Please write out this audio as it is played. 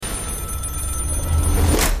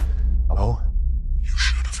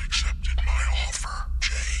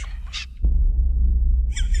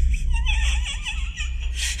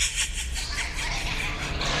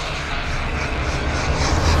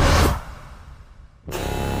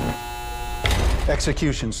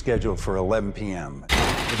Execution scheduled for 11 p.m.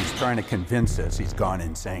 But he's trying to convince us he's gone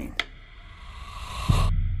insane.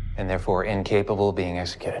 And therefore incapable of being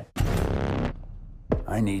executed.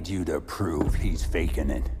 I need you to prove he's faking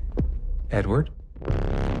it. Edward?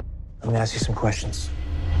 Let me ask you some questions.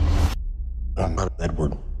 I'm not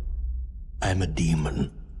Edward. I'm a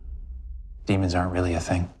demon. Demons aren't really a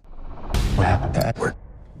thing. What happened to Edward?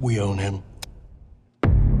 We own him.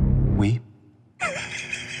 We?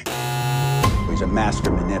 He's a master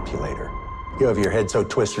manipulator. You have your head so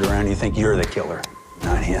twisted around you think you're the killer,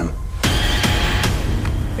 not him.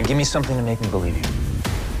 Then give me something to make me believe you.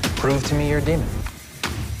 Prove to me you're a demon.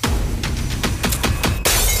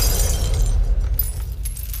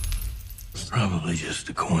 It's probably just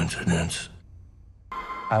a coincidence.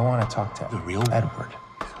 I want to talk to the real Edward.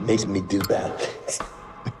 Makes me do bad.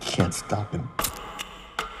 I can't stop him.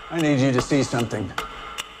 I need you to see something.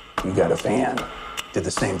 You got a fan. Did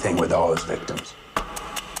the same thing with all his victims.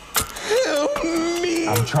 Help me!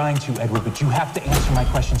 I'm trying to, Edward, but you have to answer my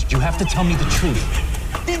questions. You have to tell me the truth.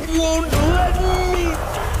 It won't let me!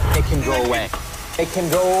 It can go away. It can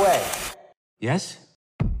go away. Yes?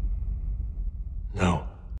 No.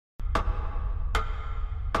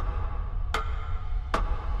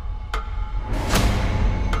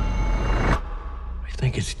 I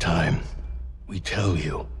think it's time we tell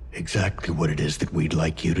you exactly what it is that we'd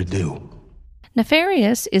like you to do.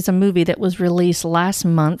 Nefarious is a movie that was released last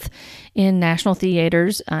month in national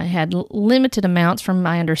theaters. I had limited amounts from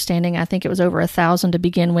my understanding. I think it was over 1,000 to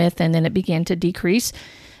begin with, and then it began to decrease.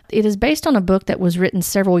 It is based on a book that was written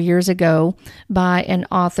several years ago by an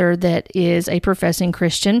author that is a professing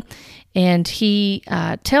Christian, and he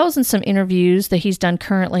tells in some interviews that he's done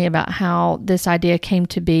currently about how this idea came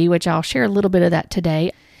to be, which I'll share a little bit of that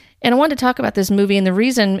today. And I wanted to talk about this movie, and the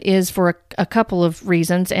reason is for a couple of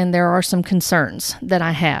reasons, and there are some concerns that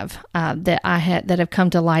I have that have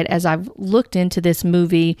come to light as I've looked into this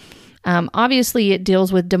movie. Obviously, it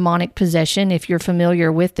deals with demonic possession. If you're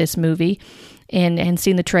familiar with this movie and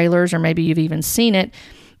seen the trailers, or maybe you've even seen it,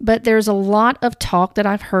 but there's a lot of talk that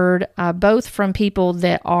I've heard, both from people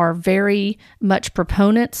that are very much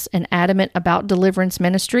proponents and adamant about deliverance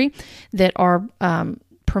ministry that are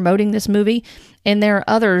promoting this movie, and there are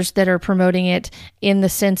others that are promoting it in the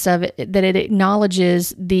sense of that it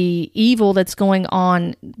acknowledges the evil that's going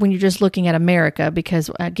on when you're just looking at America, because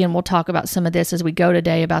again, we'll talk about some of this as we go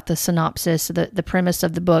today about the synopsis, the premise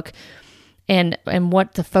of the book, and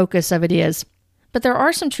what the focus of it is. But there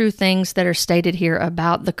are some true things that are stated here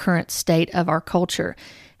about the current state of our culture.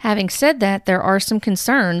 Having said that, there are some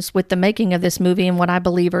concerns with the making of this movie and what I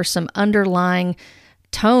believe are some underlying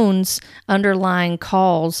tones, underlying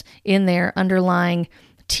calls in there, underlying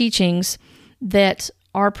teachings that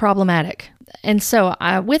are problematic. And so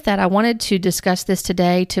with that, I wanted to discuss this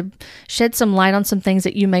today to shed some light on some things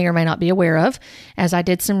that you may or may not be aware of, as I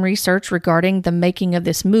did some research regarding the making of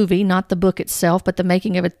this movie, not the book itself, but the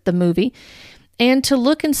making of it, the movie, and to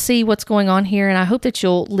look and see what's going on here. And I hope that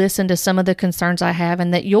you'll listen to some of the concerns I have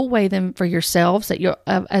and that you'll weigh them for yourselves, that you'll,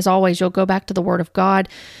 as always, you'll go back to the Word of God,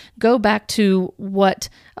 go back to what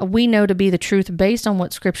we know to be the truth based on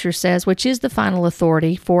what Scripture says, which is the final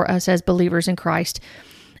authority for us as believers in Christ,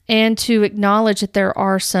 and to acknowledge that there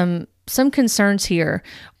are some concerns here.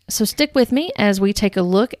 So stick with me as we take a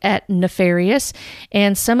look at Nefarious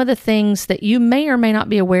and some of the things that you may or may not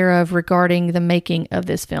be aware of regarding the making of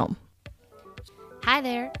this film. Hi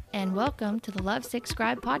there, and welcome to the Love Sick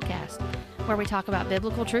Scribe podcast, where we talk about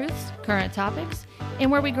biblical truths, current topics,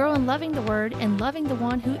 and where we grow in loving the Word and loving the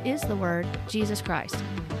one who is the Word, Jesus Christ.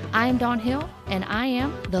 I am Dawn Hill, and I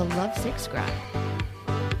am the Love Sick Scribe.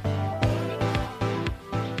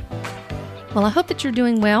 Well, I hope that you're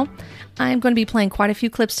doing well. I'm going to be playing quite a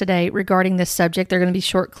few clips today regarding this subject. They're going to be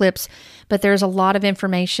short clips, but there's a lot of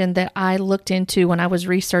information that I looked into when I was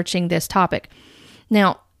researching this topic.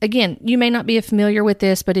 Now, again, you may not be familiar with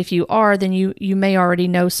this, but if you are, then you may already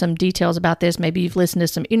know some details about this. Maybe you've listened to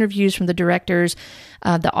some interviews from the directors,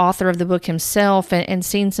 the author of the book himself, and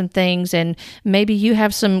seen some things, and maybe you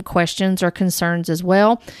have some questions or concerns as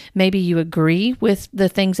well. Maybe you agree with the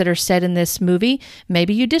things that are said in this movie.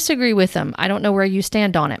 Maybe you disagree with them. I don't know where you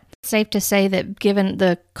stand on it. It's safe to say that given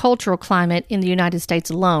the cultural climate in the United States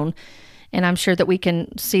alone, and I'm sure that we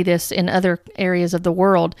can see this in other areas of the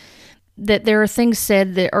world, that there are things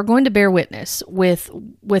said that are going to bear witness with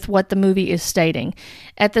what the movie is stating.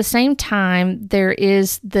 At the same time, there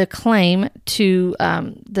is the claim to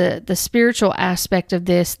the spiritual aspect of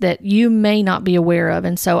this that you may not be aware of.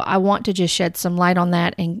 And so I want to just shed some light on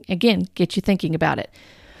that and, again, get you thinking about it.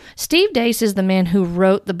 Steve Deace is the man who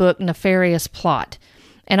wrote the book Nefarious Plot.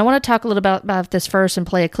 And I want to talk a little about this first and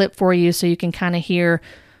play a clip for you so you can kind of hear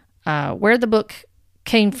where the book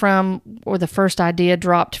came from, or the first idea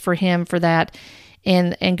dropped for him for that,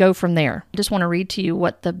 and go from there. I just want to read to you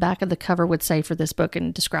what the back of the cover would say for this book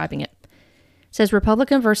in describing it. It says,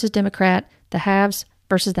 Republican versus Democrat, the haves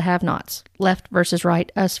versus the have-nots, left versus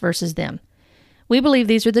right, us versus them. We believe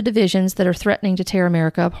these are the divisions that are threatening to tear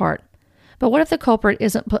America apart. But what if the culprit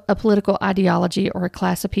isn't a political ideology or a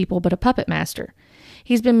class of people, but a puppet master?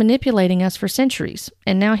 He's been manipulating us for centuries,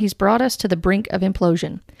 and now he's brought us to the brink of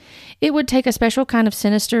implosion. It would take a special kind of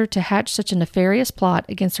sinister to hatch such a nefarious plot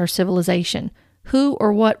against our civilization. Who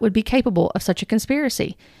or what would be capable of such a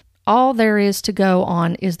conspiracy? All there is to go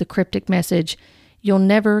on is the cryptic message, "You'll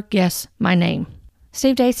never guess my name."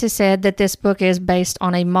 Steve Dace has said that this book is based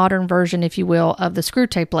on a modern version, if you will, of the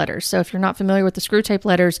Screwtape Letters. So if you're not familiar with the Screwtape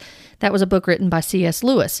Letters, that was a book written by C.S.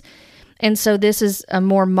 Lewis. And so this is a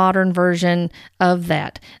more modern version of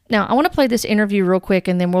that. Now, I want to play this interview real quick,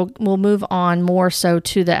 and then we'll move on more so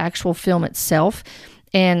to the actual film itself.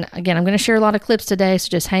 And again, I'm going to share a lot of clips today, so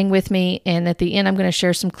just hang with me. And at the end, I'm going to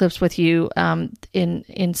share some clips with you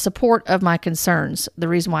in support of my concerns, the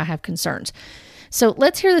reason why I have concerns. So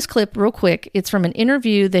let's hear this clip real quick. It's from an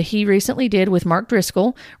interview that he recently did with Mark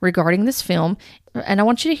Driscoll regarding this film. And I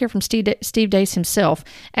want you to hear from Steve Dace himself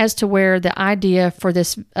as to where the idea for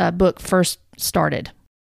this book first started.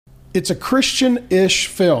 It's a Christian-ish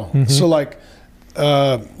film. Mm-hmm. So like,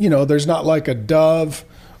 there's not like a dove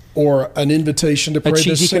or an invitation to pray, a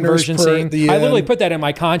cheesy conversion scene. I literally put that in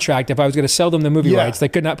my contract. If I was going to sell them the movie rights, they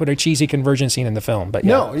could not put a cheesy conversion scene in the film. But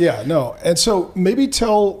no. And so maybe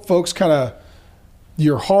tell folks kind of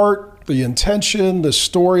your heart, the intention, the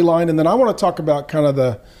storyline, and then I want to talk about kind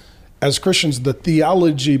of as Christians, the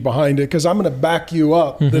theology behind it, because I'm going to back you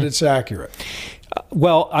up that it's accurate.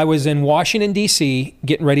 Well, I was in Washington, D.C.,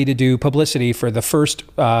 getting ready to do publicity for the first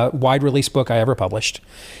wide release book I ever published.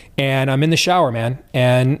 And I'm in the shower, man.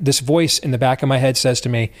 And this voice in the back of my head says to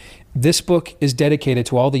me, this book is dedicated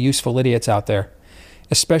to all the useful idiots out there,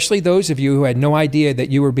 especially those of you who had no idea that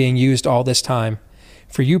you were being used all this time.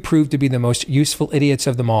 For you proved to be the most useful idiots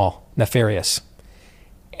of them all, Nefarious.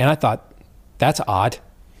 And I thought, that's odd.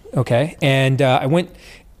 Okay. And I went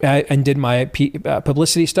and did my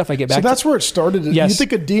publicity stuff. I get back. So that's where it started. Yes. You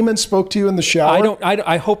think a demon spoke to you in the shower?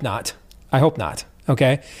 I hope not. I hope not.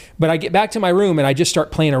 Okay. But I get back to my room and I just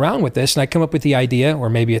start playing around with this, and I come up with the idea, or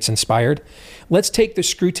maybe it's inspired. Let's take the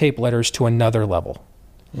Screwtape Letters to another level.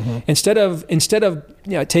 Mm-hmm. Instead of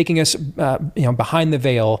taking us behind the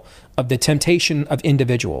veil of the temptation of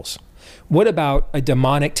individuals, what about a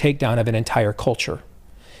demonic takedown of an entire culture?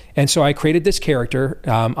 And so I created this character,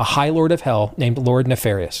 a High Lord of Hell named Lord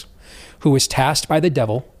Nefarious, who was tasked by the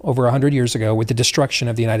devil over 100 years ago with the destruction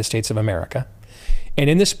of the United States of America. And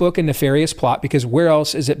in this book, a nefarious plot, because where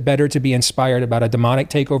else is it better to be inspired about a demonic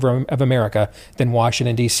takeover of America than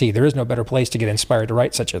Washington, D.C.? There is no better place to get inspired to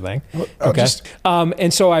write such a thing. Okay.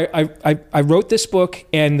 And so I wrote this book,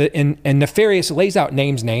 and Nefarious lays out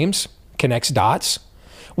names, connects dots,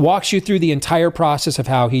 walks you through the entire process of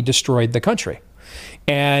how he destroyed the country.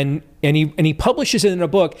 And he publishes it in a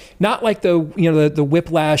book, not like the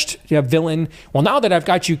whiplashed villain. Well, now that I've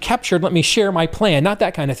got you captured, let me share my plan. Not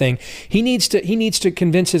that kind of thing. He needs to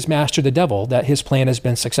convince his master, the devil, that his plan has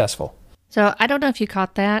been successful. So I don't know if you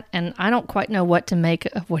caught that, and I don't quite know what to make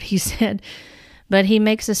of what he said, but he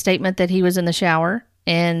makes a statement that he was in the shower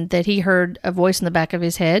and that he heard a voice in the back of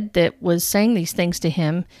his head that was saying these things to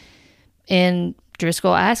him. And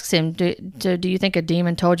Driscoll asks him, do you think a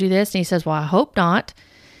demon told you this? And he says, well, I hope not.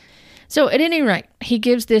 So at any rate, he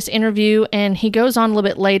gives this interview, and he goes on a little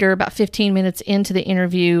bit later, about 15 minutes into the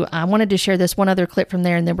interview. I wanted to share this one other clip from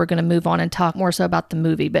there, and then we're going to move on and talk more so about the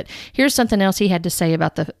movie. But here's something else he had to say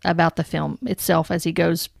about the film itself as he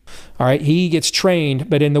goes. All right, he gets trained,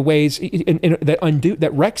 but in the ways that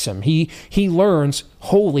wrecks him. He learns,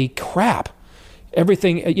 holy crap,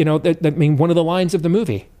 everything. One of the lines of the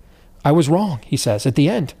movie. I was wrong, he says at the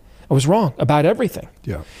end. I was wrong about everything.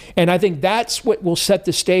 Yeah. And I think that's what will set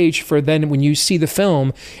the stage for then when you see the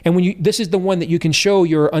film, and this is the one that you can show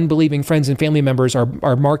your unbelieving friends and family members.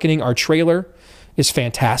 Our marketing, our trailer is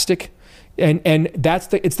fantastic. And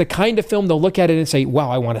it's the kind of film they'll look at it and say, wow,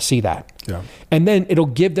 I want to see that. Yeah. And then it'll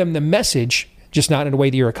give them the message just not in a way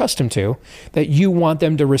that you're accustomed to, that you want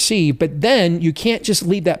them to receive. But then you can't just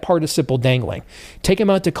leave that participle dangling. Take them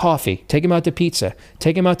out to coffee, take them out to pizza,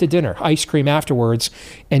 take them out to dinner, ice cream afterwards.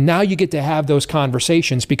 And now you get to have those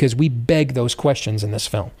conversations because we beg those questions in this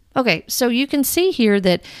film. Okay, so you can see here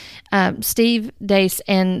that Steve Dace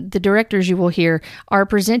and the directors you will hear are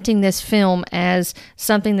presenting this film as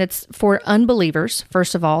something that's for unbelievers,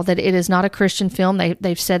 first of all, that it is not a Christian film.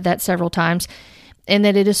 They've said that several times, and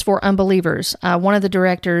that it is for unbelievers. One of the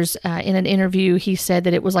directors, in an interview, he said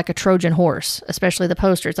that it was like a Trojan horse, especially the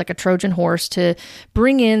poster. It's like a Trojan horse to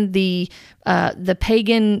bring in the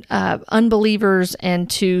pagan unbelievers and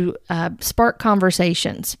to spark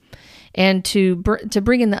conversations, and to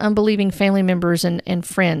bring in the unbelieving family members and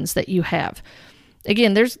friends that you have.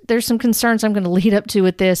 Again, there's some concerns I'm going to lead up to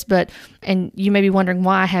with this, and you may be wondering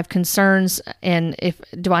why I have concerns, and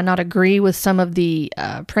do I not agree with some of the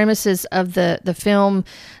premises of the film,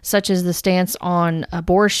 such as the stance on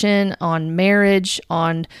abortion, on marriage,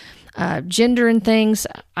 on gender and things.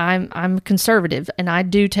 I'm conservative, and I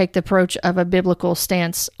do take the approach of a biblical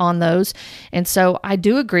stance on those, and so I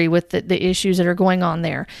do agree with the issues that are going on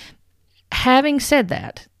there. Having said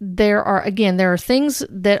that, there are things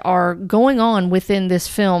that are going on within this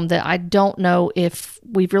film that I don't know if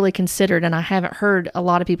we've really considered, and I haven't heard a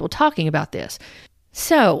lot of people talking about this.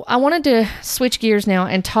 So I wanted to switch gears now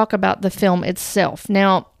and talk about the film itself.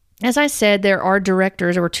 Now, as I said, there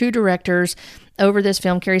were two directors over this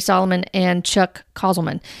film, Kerry Solomon and Chuck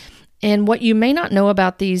Kozelman. And what you may not know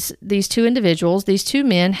about these two individuals, these two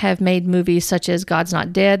men have made movies such as God's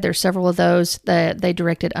Not Dead. There's several of those that they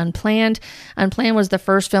directed. Unplanned. Unplanned was the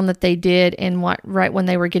first film that they did, and right when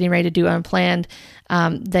they were getting ready to do Unplanned,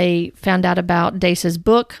 they found out about Dace's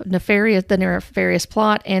book, Nefarious, the Nefarious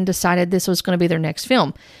Plot, and decided this was going to be their next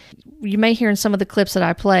film. You may hear in some of the clips that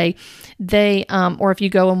I play, or if you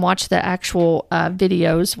go and watch the actual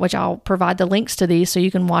videos, which I'll provide the links to these so you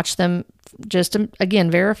can watch them just to, again,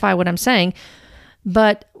 verify what I'm saying.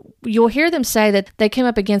 But you'll hear them say that they came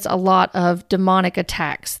up against a lot of demonic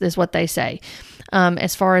attacks, is what they say,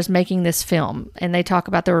 as far as making this film. And they talk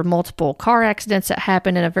about there were multiple car accidents that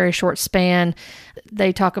happened in a very short span.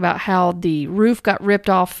 They talk about how the roof got ripped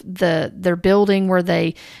off their building where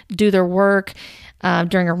they do their work.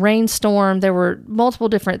 During a rainstorm. There were multiple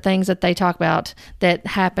different things that they talk about that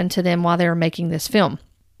happened to them while they were making this film.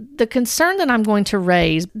 The concern that I'm going to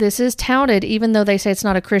raise, this is touted, even though they say it's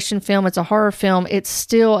not a Christian film, it's a horror film, it's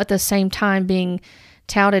still at the same time being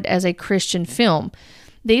touted as a Christian film.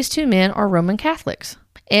 These two men are Roman Catholics,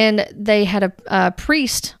 and they had a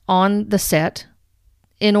priest on the set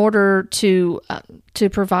in order to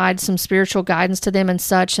provide some spiritual guidance to them and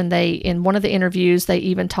such. And they, in one of the interviews, they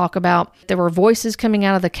even talk about there were voices coming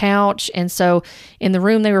out of the couch. And so in the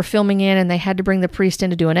room they were filming in, and they had to bring the priest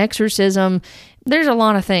in to do an exorcism. There's a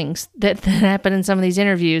lot of things that happen in some of these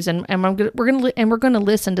interviews. And we're going to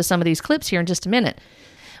listen to some of these clips here in just a minute.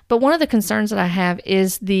 But one of the concerns that I have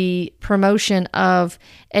is the promotion of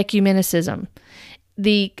ecumenicism,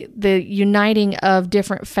 the uniting of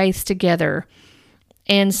different faiths together,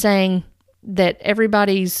 and saying that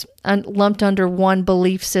everybody's lumped under one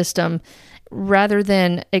belief system, rather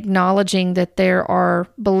than acknowledging that there are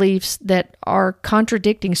beliefs that are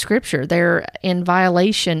contradicting Scripture. They're in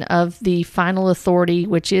violation of the final authority,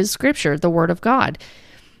 which is Scripture, the Word of God,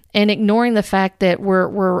 and ignoring the fact that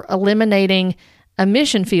we're eliminating a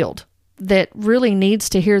mission field that really needs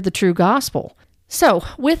to hear the true gospel. So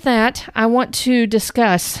with that, I want to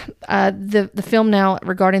discuss the film now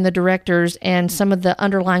regarding the directors and some of the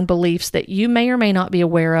underlying beliefs that you may or may not be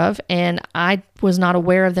aware of, and I was not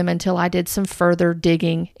aware of them until I did some further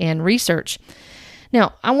digging and research.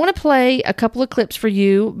 Now, I want to play a couple of clips for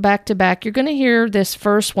you back to back. You're going to hear this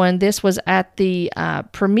first one. This was at the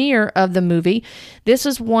premiere of the movie. This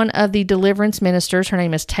is one of the deliverance ministers. Her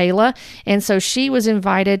name is Taylor, and so she was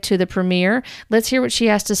invited to the premiere. Let's hear what she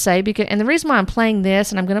has to say. And the reason why I'm playing this,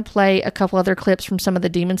 and I'm going to play a couple other clips from some of the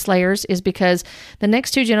Demon Slayers, is because the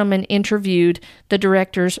next two gentlemen interviewed the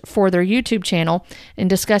directors for their YouTube channel and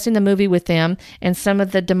discussing the movie with them and some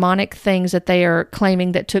of the demonic things that they are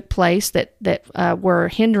claiming that took place that were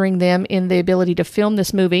hindering them in the ability to film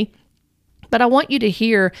this movie. But I want you to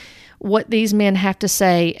hear what these men have to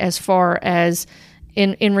say as far as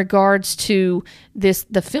in regards to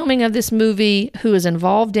the filming of this movie, who is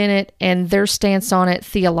involved in it, and their stance on it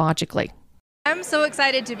theologically. I'm so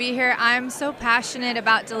excited to be here. I'm so passionate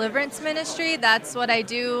about deliverance ministry. That's what I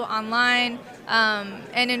do online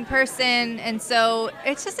and in person. And so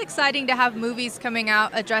it's just exciting to have movies coming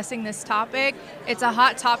out addressing this topic. It's a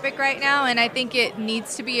hot topic right now, and I think it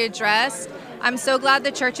needs to be addressed. I'm so glad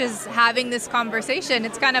the church is having this conversation.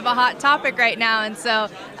 It's kind of a hot topic right now, and so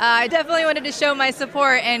I definitely wanted to show my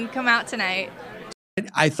support and come out tonight.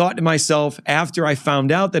 I thought to myself, after I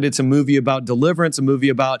found out that it's a movie about deliverance, a movie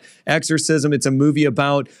about exorcism, it's a movie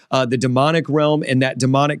about the demonic realm and that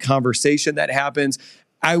demonic conversation that happens,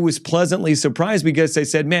 I was pleasantly surprised because I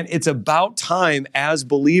said, man, it's about time as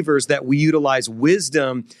believers that we utilize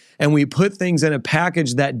wisdom and we put things in a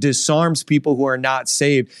package that disarms people who are not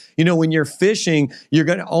saved. You know, when you're fishing, you're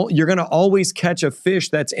gonna always catch a fish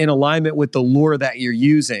that's in alignment with the lure that you're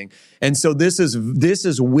using. And so this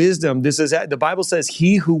is wisdom. The Bible says,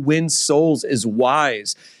 he who wins souls is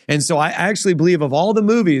wise. And so I actually believe of all the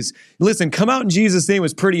movies, listen, Come Out in Jesus' Name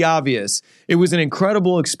was pretty obvious. It was an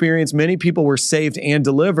incredible experience. Many people were saved and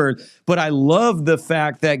delivered. But I love the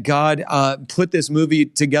fact that God put this movie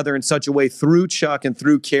together in such a way through Chuck and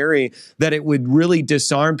through Carrie that it would really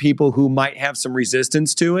disarm people who might have some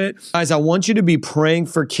resistance to it. Guys, I want you to be praying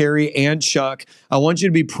for Carrie and Chuck. I want you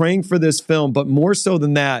to be praying for this film, but more so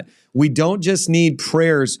than that, we don't just need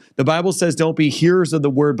prayers. The Bible says don't be hearers of the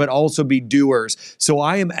word, but also be doers. So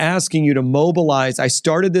I am asking you to mobilize. I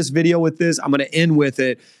started this video with this. I'm going to end with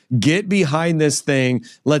it. Get behind this thing.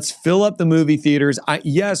 Let's fill up the movie theaters.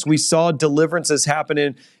 Yes, we saw deliverances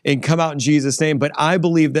happening and Come Out in Jesus' Name, but I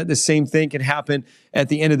believe that the same thing can happen at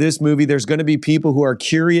the end of this movie. There's going to be people who are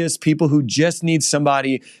curious, people who just need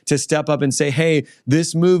somebody to step up and say, hey,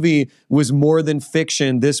 this movie was more than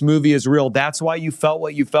fiction. This movie is real. That's why you felt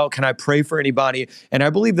what you felt. Can I pray for anybody? And I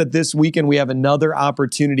believe that this weekend we have another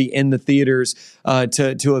opportunity in the theaters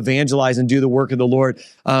to evangelize and do the work of the Lord.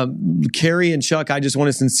 Carrie and Chuck, I just want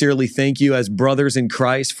to sincerely thank you as brothers in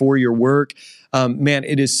Christ for your work. Man,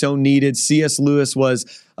 it is so needed. C.S. Lewis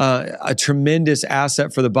was a tremendous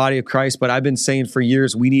asset for the body of Christ, but I've been saying for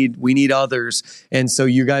years, we need others. And so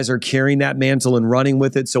you guys are carrying that mantle and running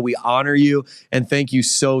with it. So we honor you and thank you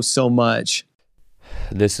so, so much.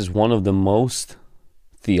 This is one of the most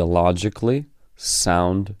theologically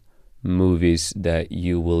sound movies that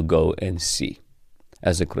you will go and see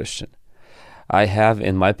as a Christian. I have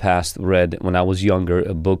in my past read, when I was younger,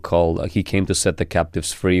 a book called He Came to Set the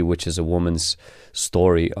Captives Free, which is a woman's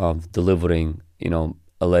story of delivering,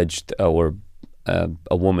 alleged or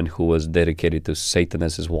a woman who was dedicated to Satan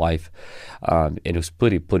as his wife. It was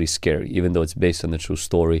pretty scary, even though it's based on the true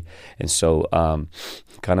story. And so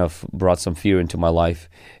kind of brought some fear into my life.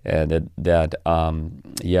 And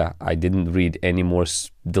I didn't read any more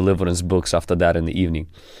deliverance books after that in the evening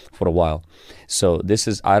for a while. So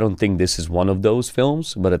I don't think this is one of those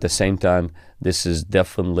films, but at the same time, this is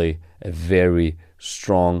definitely a very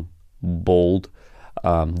strong, bold,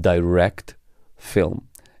 direct film.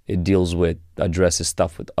 It addresses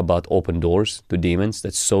stuff about open doors to demons.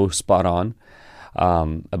 That's so spot on.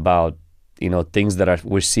 About things that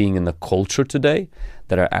we're seeing in the culture today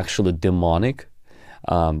that are actually demonic.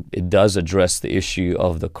 It does address the issue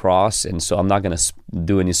of the cross, and so I'm not going to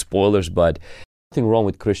do any spoilers. But nothing wrong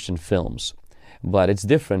with Christian films. But it's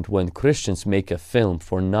different when Christians make a film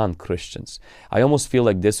for non-Christians. I almost feel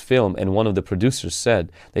like this film, and one of the producers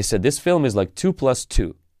said, this film is like 2 +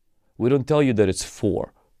 2. We don't tell you that it's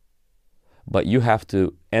 4. But you have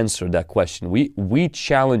to answer that question. We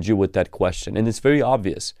challenge you with that question. And it's very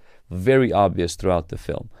obvious throughout the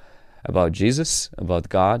film. About Jesus, about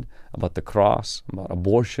God, about the cross, about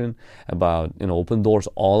abortion, about open doors,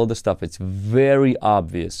 all of the stuff. It's very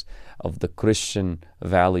obvious of the Christian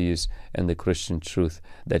values and the Christian truth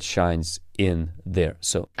that shines in there.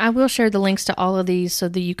 So I will share the links to all of these so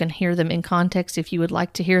that you can hear them in context if you would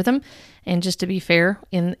like to hear them. And just to be fair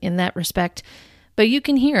in that respect, but you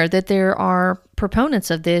can hear that there are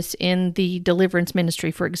proponents of this in the deliverance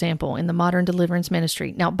ministry, for example, in the modern deliverance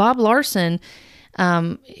ministry. Now, Bob Larson,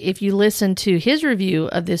 if you listen to his review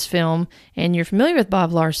of this film and you're familiar with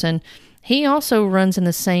Bob Larson, he also runs in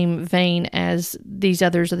the same vein as these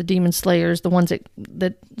others, are the demon slayers, the ones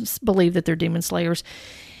that believe that they're demon slayers.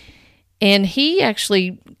 And he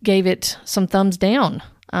actually gave it some thumbs down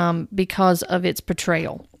because of its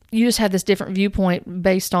portrayal. You just have this different viewpoint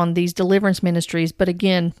based on these deliverance ministries. But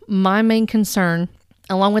again, my main concern,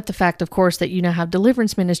 along with the fact, of course, that you now have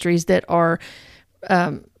deliverance ministries that are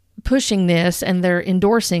pushing this and they're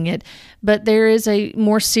endorsing it, but there is a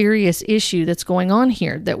more serious issue that's going on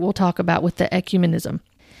here that we'll talk about with the ecumenism.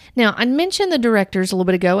 Now, I mentioned the directors a little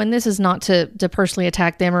bit ago, and this is not to personally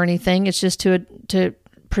attack them or anything. It's just to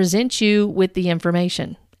present you with the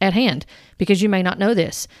information at hand, because you may not know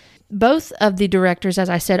this. Both of the directors, as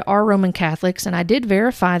I said, are Roman Catholics, and I did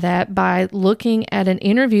verify that by looking at an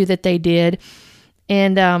interview that they did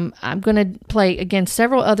And I'm going to play, again,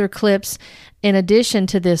 several other clips in addition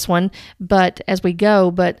to this one, but as we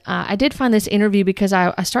go. But I did find this interview because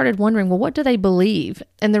I started wondering, well, what do they believe?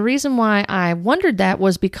 And the reason why I wondered that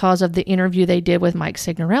was because of the interview they did with Mike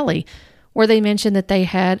Signorelli, where they mentioned that they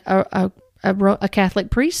had a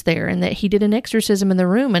Catholic priest there and that he did an exorcism in the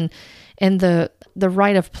room and the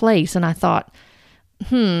rite of place. And I thought,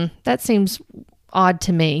 that seems odd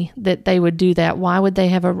to me that they would do that. Why would they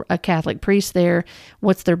have a Catholic priest there?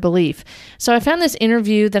 What's their belief? So I found this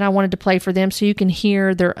interview that I wanted to play for them so you can hear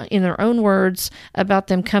in their own words about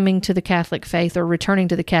them coming to the Catholic faith or returning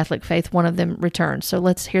to the Catholic faith. One of them returned. So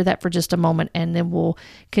let's hear that for just a moment, and then we'll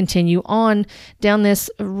continue on down this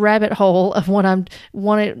rabbit hole of what I'm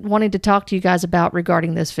wanting to talk to you guys about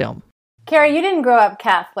regarding this film. Carrie, you didn't grow up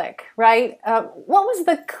Catholic, right? What was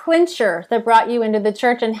the clincher that brought you into the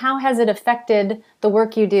church, and how has it affected the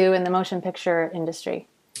work you do in the motion picture industry?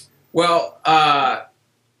 Well,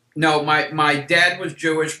 no, my dad was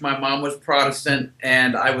Jewish, my mom was Protestant,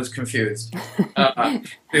 and I was confused.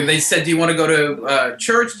 They said, do you want to go to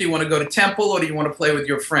church, do you want to go to temple, or do you want to play with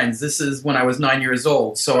your friends? This is when I was 9 years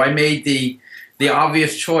old, so I made the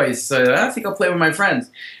obvious choice. I think I'll play with my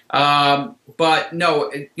friends. But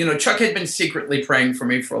no, Chuck had been secretly praying for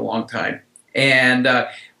me for a long time. And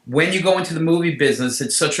when you go into the movie business,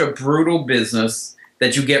 it's such a brutal business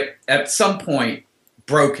that you get, at some point,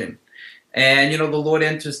 broken. And, the Lord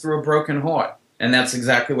enters through a broken heart. And that's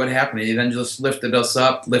exactly what happened. He then just lifted us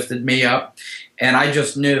up, lifted me up. And I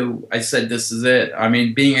just knew, I said, this is it. I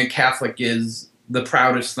mean, being a Catholic is the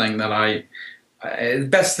proudest thing that the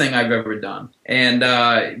best thing I've ever done.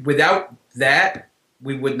 And without that,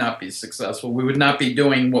 we would not be successful. We would not be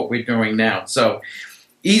doing what we're doing now. So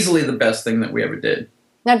easily the best thing that we ever did.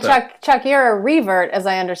 Now, Chuck, you're a revert, as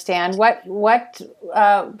I understand. What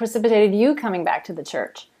precipitated you coming back to the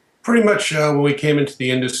church? Pretty much when we came into the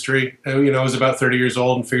industry, I was about 30 years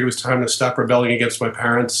old and figured it was time to stop rebelling against my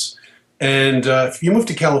parents. And if you move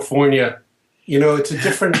to California, it's a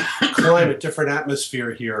different climate, different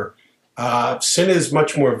atmosphere here. Sin is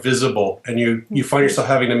much more visible, and you find yourself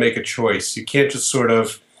having to make a choice. You can't just sort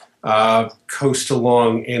of coast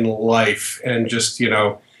along in life and just,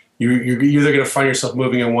 you're either going to find yourself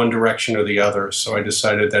moving in one direction or the other. So I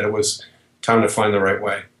decided that it was time to find the right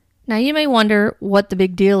way. Now, you may wonder what the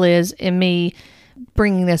big deal is in me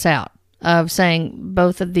bringing this out, of saying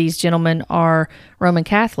both of these gentlemen are Roman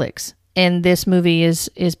Catholics, and this movie is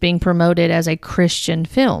being promoted as a Christian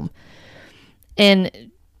film.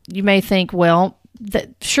 And you may think, well,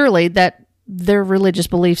 surely that their religious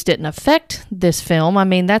beliefs didn't affect this film. I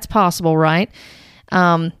mean, that's possible, right?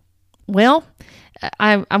 Well,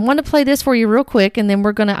 I want to play this for you real quick, and then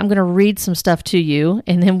I'm gonna read some stuff to you,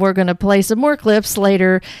 and then we're gonna play some more clips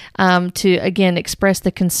later to again express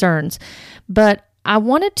the concerns. But I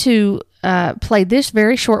wanted to play this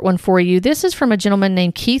very short one for you. This is from a gentleman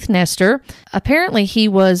named Keith Nestor. Apparently, he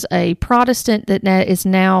was a Protestant that is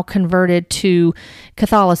now converted to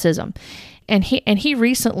Catholicism, and he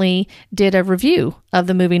recently did a review of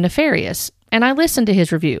the movie Nefarious, and I listened to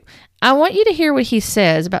his review. I want you to hear what he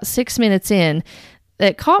says about 6 minutes in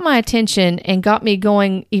that caught my attention and got me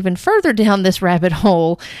going even further down this rabbit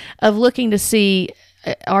hole of looking to see,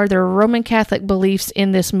 are there Roman Catholic beliefs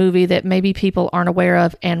in this movie that maybe people aren't aware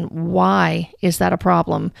of, and why is that a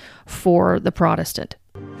problem for the Protestant?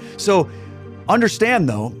 So understand,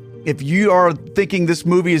 though, if you are thinking this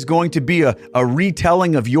movie is going to be a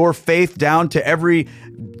retelling of your faith down to every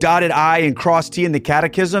dotted I and crossed T in the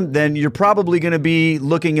catechism, then you're probably going to be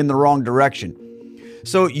looking in the wrong direction.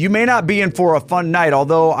 So you may not be in for a fun night,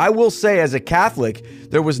 although I will say as a Catholic,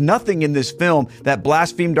 there was nothing in this film that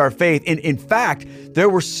blasphemed our faith. And in fact, there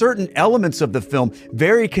were certain elements of the film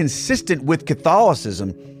very consistent with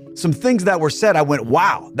Catholicism. Some things that were said, I went,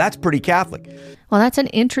 wow, that's pretty Catholic. Well, that's an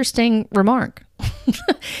interesting remark.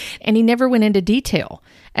 And he never went into detail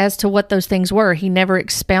as to what those things were. He never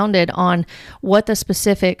expounded on what the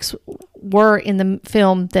specifics were in the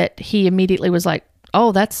film that he immediately was like,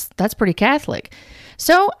 oh, that's pretty Catholic.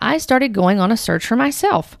 So I started going on a search for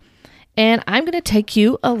myself. And I'm going to take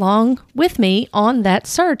you along with me on that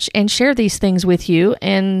search and share these things with you.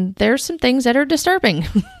 And there's some things that are disturbing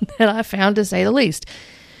that I found, to say the least.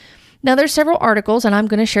 Now, there's several articles, and I'm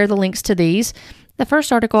going to share the links to these. The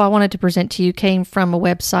first article I wanted to present to you came from a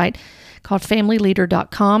website called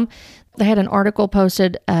familyleader.com. They had an article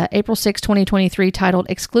posted April 6, 2023 titled,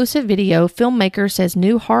 "Exclusive Video, Filmmaker Says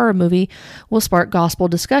New Horror Movie Will Spark Gospel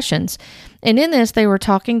Discussions." And in this, they were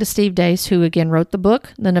talking to Steve Deace, who again wrote the book,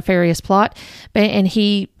 The Nefarious Plot, and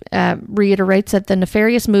he reiterates that the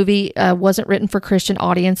Nefarious movie wasn't written for Christian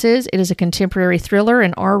audiences. It is a contemporary thriller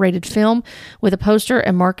and R-rated film with a poster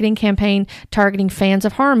and marketing campaign targeting fans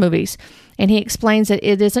of horror movies. And he explains that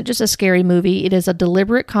it isn't just a scary movie, it is a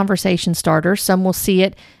deliberate conversation starter. Some will see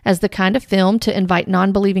it as the kind of film to invite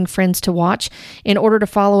non-believing friends to watch in order to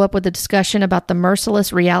follow up with a discussion about the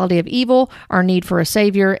merciless reality of evil, our need for a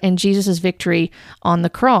savior, and Jesus' victory on the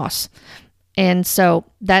cross. And so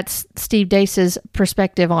that's Steve Deace's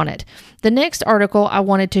perspective on it. The next article I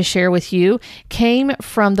wanted to share with you came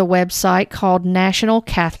from the website called National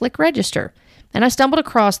Catholic Register. And I stumbled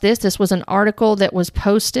across this. This was an article that was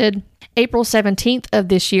posted April 17th of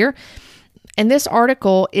this year. And this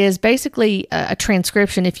article is basically a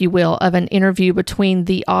transcription, if you will, of an interview between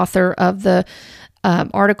the author of the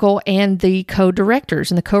article and the co-directors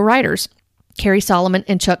and the co-writers, Carrie Solomon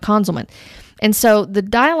and Chuck Konzelman. And so the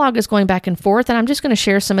dialogue is going back and forth, and I'm just going to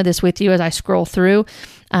share some of this with you as I scroll through.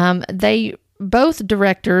 Both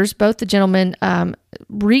directors, both the gentlemen,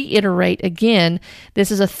 reiterate again,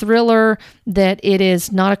 this is a thriller, that it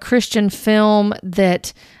is not a Christian film,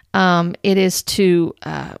 that it is to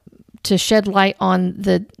shed light on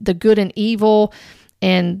the good and evil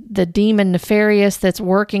and the demon Nefarious that's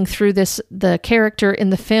working through the character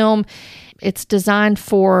in the film. It's designed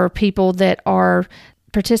for people that are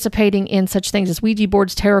participating in such things as Ouija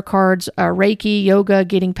boards, tarot cards, Reiki, yoga,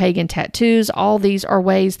 getting pagan tattoos. All these are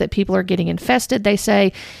ways that people are getting infested. They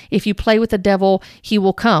say, if you play with the devil, he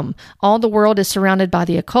will come. All the world is surrounded by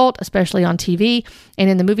the occult, especially on TV and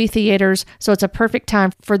in the movie theaters. So it's a perfect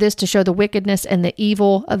time for this to show the wickedness and the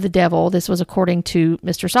evil of the devil. This was according to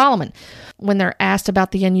Mr. Solomon. When they're asked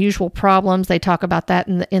about the unusual problems, they talk about that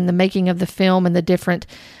in the making of the film and the different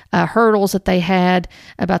hurdles that they had,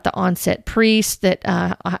 about the onset priest that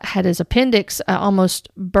had his appendix almost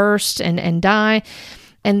burst and die.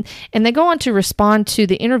 And they go on to respond to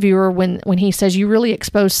the interviewer when he says, you really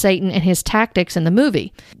expose Satan and his tactics in the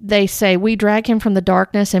movie. They say, we drag him from the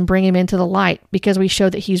darkness and bring him into the light because we show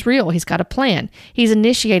that he's real. He's got a plan. He's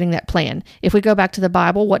initiating that plan. If we go back to the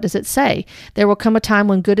Bible, what does it say? There will come a time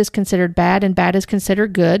when good is considered bad and bad is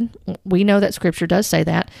considered good. We know that Scripture does say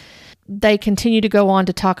that. They continue to go on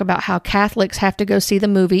to talk about how Catholics have to go see the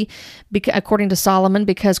movie, according to Solomon,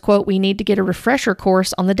 because, quote, we need to get a refresher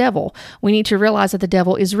course on the devil. We need to realize that the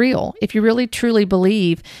devil is real. If you really truly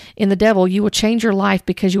believe in the devil, you will change your life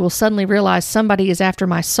because you will suddenly realize somebody is after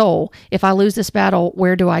my soul. If I lose this battle,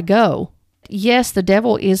 where do I go? Yes, the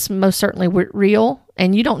devil is most certainly real,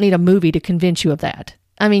 and you don't need a movie to convince you of that.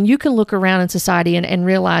 I mean, you can look around in society and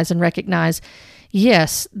realize and recognize,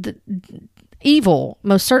 yes, evil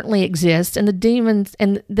most certainly exists, and the demons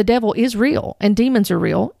and the devil is real, and demons are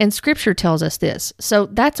real, and Scripture tells us this. So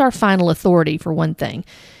that's our final authority for one thing.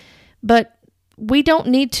 But we don't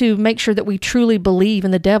need to make sure that we truly believe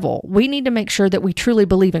in the devil. We need to make sure that we truly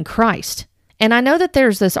believe in Christ. And I know that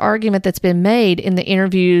there's this argument that's been made in the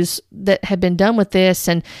interviews that have been done with this,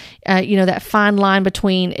 and that fine line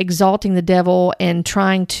between exalting the devil and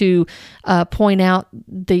trying to point out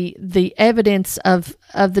the evidence of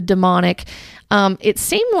the demonic. It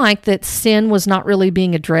seemed like that sin was not really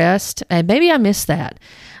being addressed, and maybe I missed that.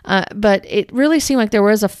 But it really seemed like there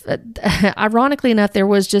was ironically enough, there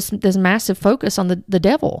was just this massive focus on the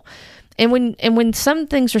devil. And when some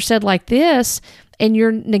things are said like this, and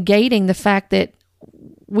you're negating the fact that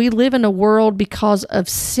we live in a world because of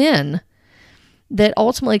sin that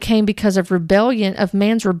ultimately came because of rebellion, of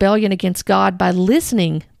man's rebellion against God by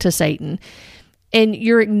listening to Satan, and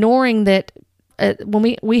you're ignoring that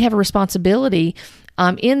when we have a responsibility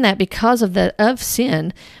in that because of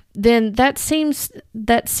sin, then that seems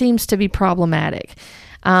to be problematic.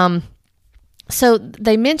 So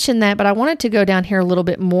they mentioned that, but I wanted to go down here a little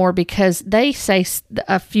bit more because they say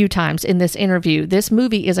a few times in this interview, this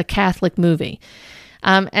movie is a Catholic movie.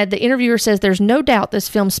 The interviewer says there's no doubt this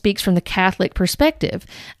film speaks from the Catholic perspective,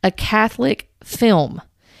 a Catholic film.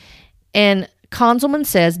 And Konzelman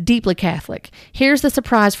says, deeply Catholic. Here's the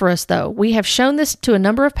surprise for us, though. We have shown this to a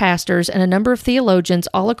number of pastors and a number of theologians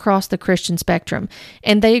all across the Christian spectrum,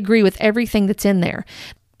 and they agree with everything that's in there.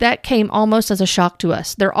 That came almost as a shock to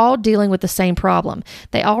us. They're all dealing with the same problem.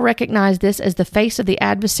 They all recognize this as the face of the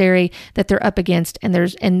adversary that they're up against,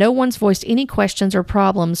 and no one's voiced any questions or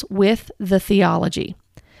problems with the theology.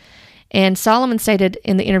 And Solomon stated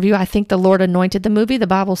in the interview, I think the Lord anointed the movie. The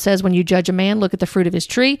Bible says when you judge a man, look at the fruit of his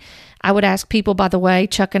tree. I would ask people, by the way,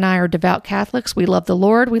 Chuck and I are devout Catholics. We love the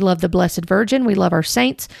Lord. We love the Blessed Virgin. We love our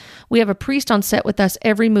saints. We have a priest on set with us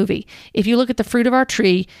every movie. If you look at the fruit of our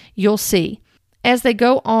tree, you'll see. As they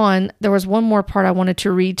go on, there was one more part I wanted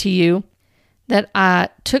to read to you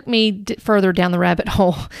that took me further down the rabbit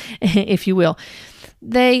hole, if you will.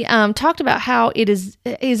 they talked about how is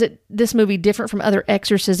this movie different from other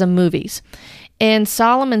exorcism movies. And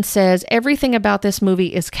Solomon says everything about this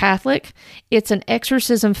movie is Catholic. It's an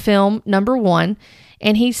exorcism film, number one.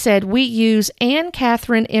 And he said, we use Anne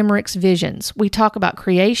Catherine Emmerich's visions. We talk about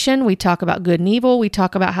creation. We talk about good and evil. We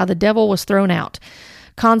talk about how the devil was thrown out.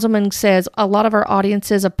 Konzelman says a lot of our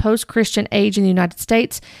audiences of post-Christian age in the United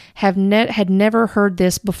States had never heard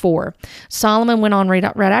this before. Solomon went on right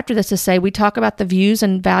after this to say, we talk about the views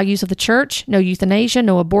and values of the church, no euthanasia,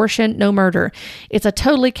 no abortion, no murder. It's a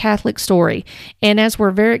totally Catholic story. And as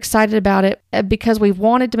we're very excited about it, because we've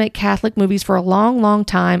wanted to make Catholic movies for a long, long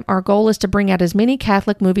time, our goal is to bring out as many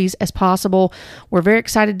Catholic movies as possible. We're very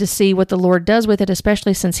excited to see what the Lord does with it,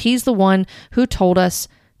 especially since He's the one who told us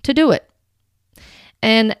to do it.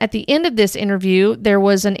 And at the end of this interview, there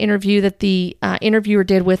was an interview that the interviewer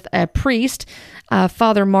did with a priest.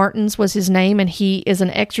 Father Martins was his name, and he is an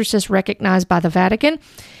exorcist recognized by the Vatican.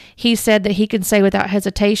 He said that he could say without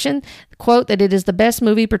hesitation, quote, that it is the best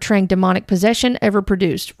movie portraying demonic possession ever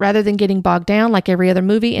produced. Rather than getting bogged down like every other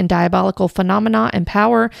movie in diabolical phenomena and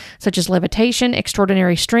power, such as levitation,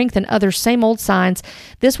 extraordinary strength, and other same old signs,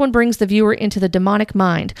 this one brings the viewer into the demonic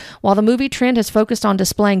mind. While the movie trend has focused on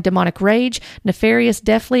displaying demonic rage, Nefarious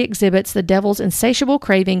deftly exhibits the devil's insatiable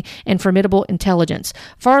craving and formidable intelligence.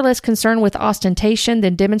 Far less concerned with ostentation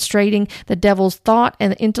than demonstrating the devil's thought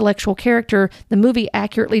and intellectual character, the movie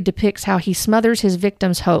accurately depicts how he smothers his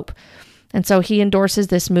victim's hope. And so he endorses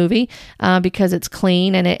this movie because it's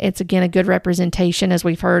clean and it's, again, a good representation, as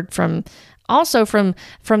we've heard from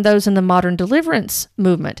those in the modern deliverance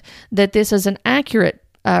movement, that this is an accurate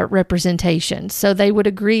representation. So they would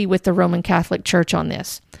agree with the Roman Catholic Church on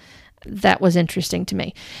this. That was interesting to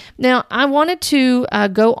me. Now, I wanted to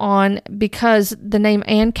go on because the name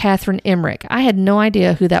Anne Catherine Emmerich, I had no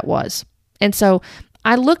idea who that was. And so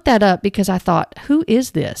I looked that up because I thought, who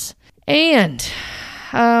is this? And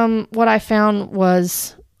what I found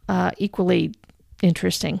was equally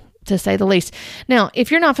interesting, to say the least. Now, if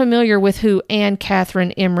you're not familiar with who Anne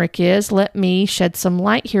Catherine Emmerich is, let me shed some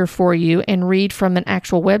light here for you and read from an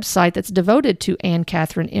actual website that's devoted to Anne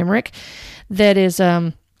Catherine Emmerich that is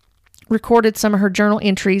recorded some of her journal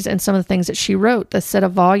entries and some of the things that she wrote, the set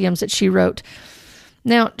of volumes that she wrote.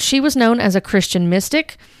 Now, she was known as a Christian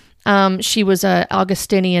mystic. She was an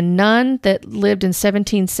Augustinian nun that lived from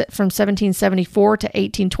 1774 to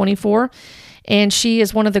 1824, and she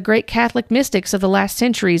is one of the great Catholic mystics of the last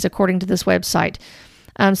centuries, according to this website.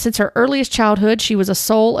 Since her earliest childhood, she was a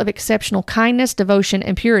soul of exceptional kindness, devotion,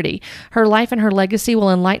 and purity. Her life and her legacy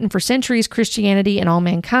will enlighten for centuries Christianity and all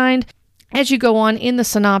mankind. As you go on in the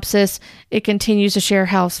synopsis, it continues to share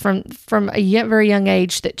how from a very young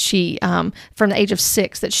age that she, from the age of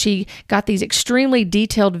 6, that she got these extremely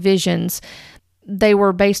detailed visions. They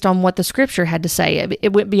were based on what the scripture had to say.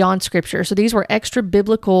 It went beyond scripture. So these were extra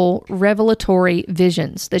biblical revelatory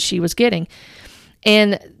visions that she was getting.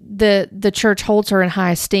 And the church holds her in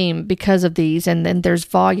high esteem because of these. And then there's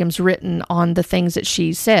volumes written on the things that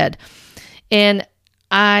she said. And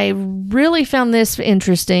I really found this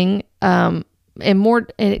interesting, and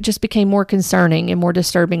it just became more concerning and more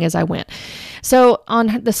disturbing as I went. So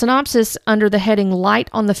on the synopsis under the heading Light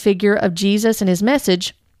on the Figure of Jesus and His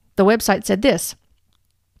Message, the website said this: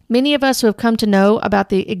 many of us who have come to know about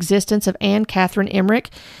the existence of Anne Catherine Emmerich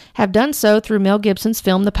have done so through Mel Gibson's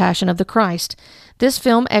film The Passion of the Christ. This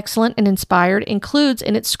film, excellent and inspired, includes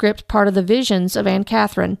in its script part of the visions of Anne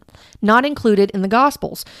Catherine, not included in the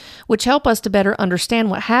Gospels, which help us to better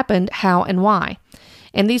understand what happened, how, and why.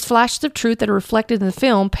 And these flashes of truth that are reflected in the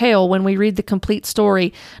film pale when we read the complete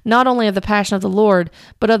story, not only of the Passion of the Lord,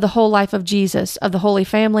 but of the whole life of Jesus, of the Holy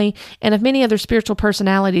Family, and of many other spiritual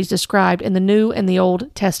personalities described in the New and the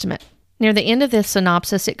Old Testament. Near the end of this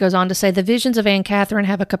synopsis, it goes on to say, the visions of Anne Catherine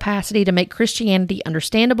have a capacity to make Christianity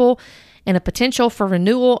understandable and a potential for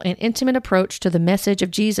renewal and intimate approach to the message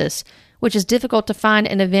of Jesus, which is difficult to find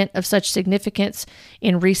an event of such significance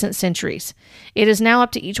in recent centuries. It is now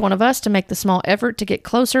up to each one of us to make the small effort to get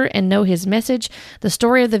closer and know his message. The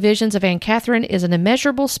story of the visions of Anne Catherine is an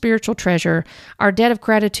immeasurable spiritual treasure, our debt of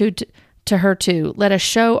gratitude to her too. Let us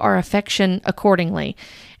show our affection accordingly.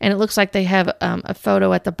 And it looks like they have a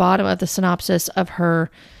photo at the bottom of the synopsis of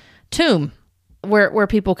her tomb where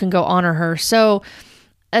people can go honor her. So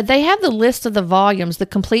they have the list of the volumes, the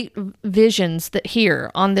complete visions that here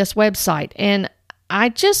on this website. And I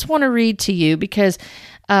just want to read to you because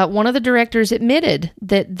one of the directors admitted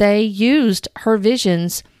that they used her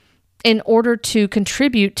visions in order to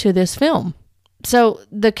contribute to this film. So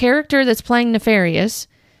the character that's playing Nefarious,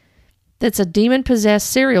 that's a demon-possessed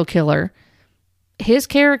serial killer, his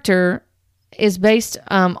character is based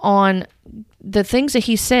on the things that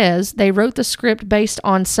he says, they wrote the script based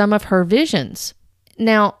on some of her visions.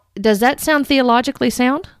 Now, does that sound theologically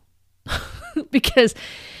sound? Because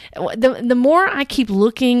the more I keep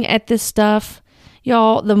looking at this stuff,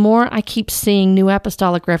 y'all, the more I keep seeing New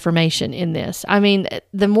Apostolic Reformation in this. I mean,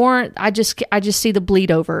 the more I just see the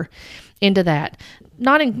bleed over into that.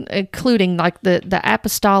 Not including like the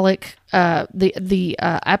apostolic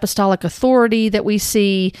apostolic authority that we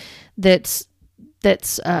see that's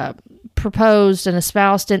proposed and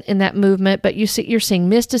espoused in that movement, but you're seeing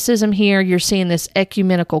mysticism here. You're seeing this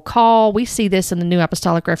ecumenical call. We see this in the New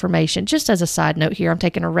Apostolic Reformation. Just as a side note here, I'm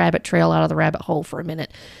taking a rabbit trail out of the rabbit hole for a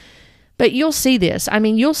minute. But you'll see this. I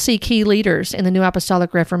mean, you'll see key leaders in the New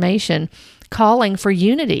Apostolic Reformation calling for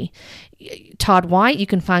unity. Todd White, you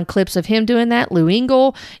can find clips of him doing that. Lou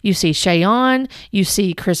Engle, you see Shayon, you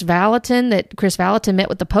see Chris Valentin, that Chris Valentin met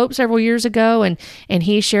with the Pope several years ago, and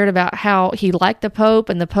he shared about how he liked the Pope,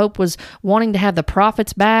 and the Pope was wanting to have the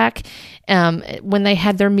prophets back when they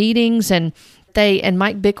had their meetings, and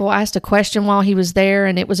Mike Bickle asked a question while he was there,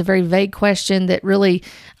 and it was a very vague question that really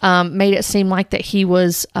made it seem like that he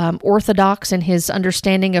was orthodox in his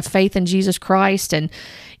understanding of faith in Jesus Christ. And,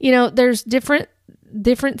 there's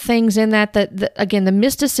different things in that again, the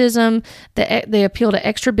mysticism, they appeal to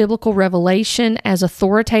extra biblical revelation as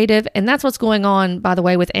authoritative. And that's what's going on, by the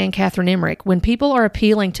way, with Anne Catherine Emmerich. When people are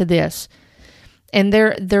appealing to this and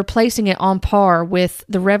they're placing it on par with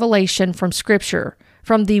the revelation from Scripture,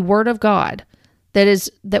 from the Word of God,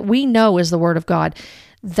 that we know is the Word of God,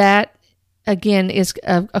 that again is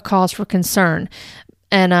a cause for concern.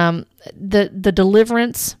 And the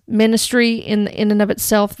deliverance ministry in and of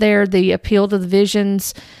itself there, the appeal to the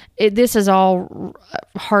visions, this is all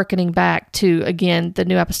hearkening back to, again, the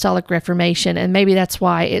New Apostolic Reformation. And maybe that's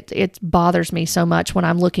why it bothers me so much when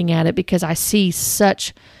I'm looking at it, because I see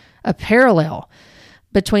such a parallel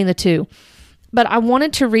between the two. But I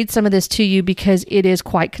wanted to read some of this to you because it is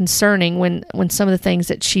quite concerning when some of the things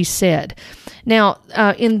that she said. Now,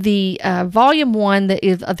 in the volume 1 that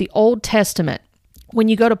is of the Old Testament, when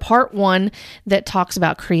you go to part 1 that talks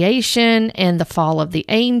about creation and the fall of the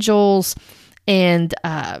angels and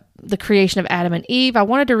the creation of Adam and Eve, I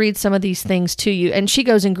wanted to read some of these things to you. And she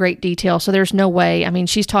goes in great detail, so there's no way. I mean,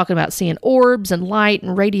 she's talking about seeing orbs and light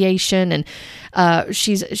and radiation, and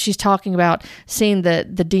she's talking about seeing the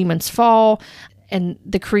demons fall and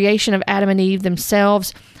the creation of Adam and Eve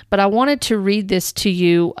themselves. But I wanted to read this to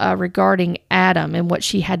you regarding Adam and what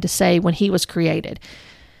she had to say when he was created,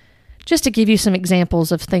 just to give you some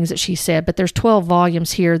examples of things that she said. But there's 12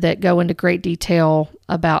 volumes here that go into great detail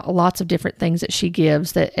about lots of different things that she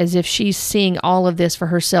gives, that as if she's seeing all of this for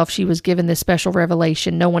herself. She was given this special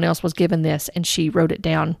revelation. No one else was given this, and she wrote it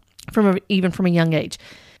down even from a young age.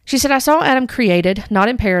 She said, I saw Adam created, not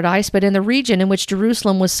in paradise, but in the region in which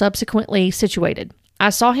Jerusalem was subsequently situated. I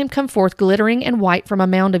saw him come forth glittering and white from a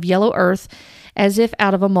mound of yellow earth, as if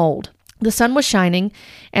out of a mold. The sun was shining,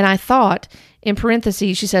 and I thought, in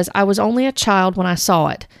parentheses, she says, I was only a child when I saw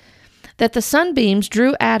it, that the sunbeams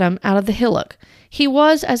drew Adam out of the hillock. He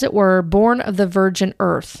was, as it were, born of the virgin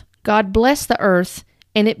earth. God blessed the earth,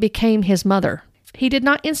 and it became his mother. He did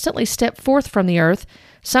not instantly step forth from the earth.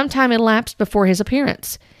 Some time elapsed before his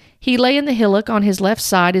appearance. He lay in the hillock on his left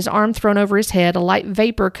side, his arm thrown over his head, a light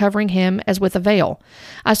vapor covering him as with a veil.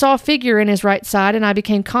 I saw a figure in his right side, and I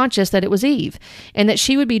became conscious that it was Eve, and that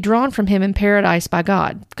she would be drawn from him in paradise by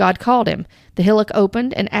God. God called him. The hillock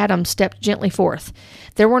opened, and Adam stepped gently forth.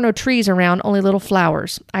 There were no trees around, only little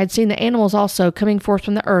flowers. I had seen the animals also coming forth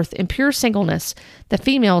from the earth in pure singleness, the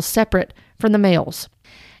females separate from the males.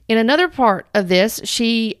 In another part of this,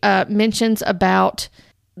 she mentions about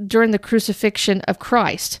during the crucifixion of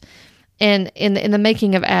Christ and in the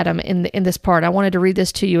making of Adam in this part. I wanted to read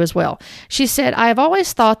this to you as well. She said, I have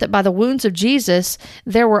always thought that by the wounds of Jesus,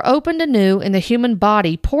 there were opened anew in the human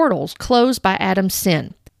body portals closed by Adam's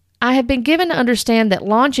sin. I have been given to understand that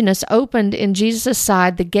Longinus opened in Jesus'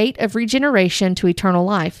 side the gate of regeneration to eternal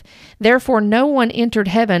life. Therefore, no one entered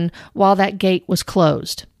heaven while that gate was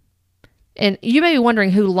closed. And you may be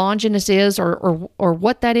wondering who Longinus is or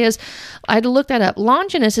what that is. I had to look that up.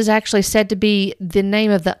 Longinus is actually said to be the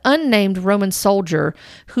name of the unnamed Roman soldier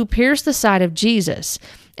who pierced the side of Jesus.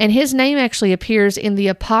 And his name actually appears in the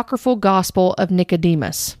apocryphal Gospel of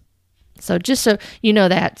Nicodemus. So just so you know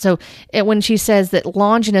that. So when she says that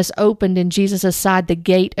Longinus opened in Jesus' side the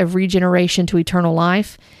gate of regeneration to eternal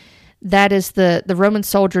life, that is the Roman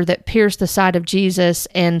soldier that pierced the side of Jesus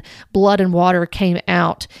and blood and water came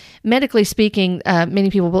out. Medically speaking, many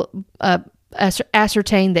people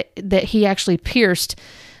ascertain that he actually pierced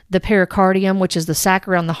the pericardium, which is the sac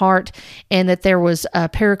around the heart, and that there was a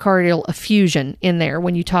pericardial effusion in there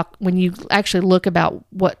when you actually look about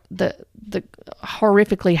what the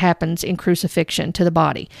horrifically happens in crucifixion to the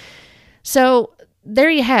body. So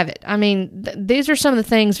there you have it. I mean, these are some of the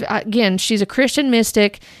things. Again, she's a Christian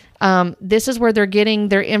mystic. This is where they're getting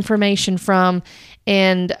their information from,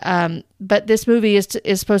 and but this movie is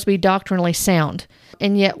supposed to be doctrinally sound,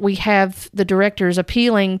 and yet we have the directors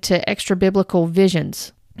appealing to extra biblical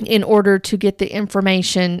visions in order to get the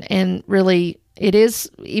information. And really, it is,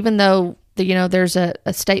 even though there's a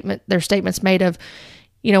statement, there's statements made of,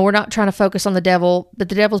 we're not trying to focus on the devil, but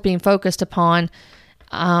the devil's being focused upon.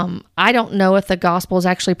 I don't know if the gospel is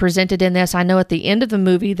actually presented in this. I know at the end of the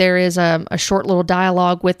movie there is a short little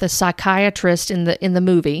dialogue with the psychiatrist in the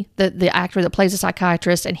movie, the actor that plays a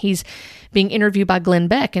psychiatrist, and he's being interviewed by Glenn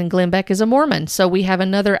Beck, and Glenn Beck is a Mormon. So we have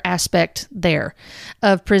another aspect there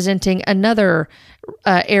of presenting another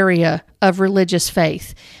area of religious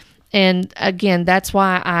faith. And again, that's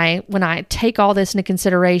why when I take all this into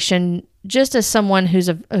consideration, just as someone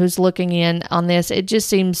who's looking in on this, it just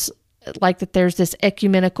seems like that there's this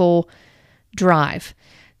ecumenical drive.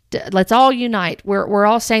 Let's all unite. We're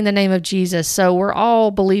all saying the name of Jesus, so we're all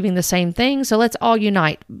believing the same thing, so let's all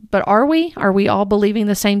unite. But are we? Are we all believing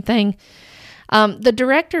the same thing? The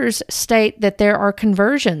directors state that there are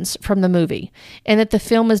conversions from the movie, and that the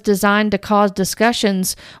film is designed to cause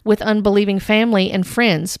discussions with unbelieving family and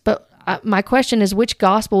friends. But my question is, which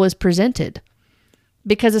gospel is presented?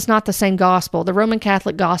 Because it's not the same gospel. The Roman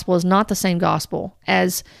Catholic gospel is not the same gospel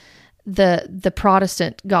as the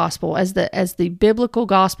Protestant gospel, as the biblical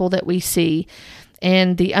gospel that we see,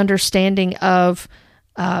 and the understanding of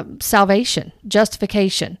salvation,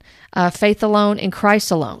 justification, faith alone in Christ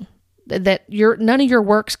alone. That none of your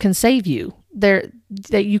works can save you. That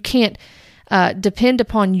you can't depend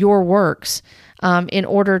upon your works in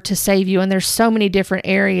order to save you. And there's so many different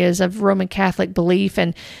areas of Roman Catholic belief,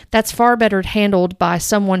 and that's far better handled by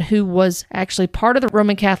someone who was actually part of the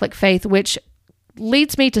Roman Catholic faith, which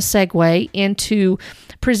leads me to segue into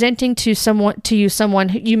presenting to you someone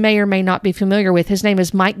who you may or may not be familiar with. His name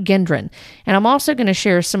is Mike Gendron, and I'm also going to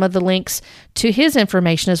share some of the links to his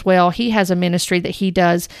information as well. He has a ministry that he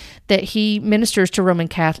does, that he ministers to Roman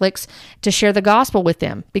Catholics to share the gospel with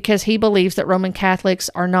them, because he believes that Roman Catholics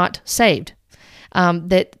are not saved,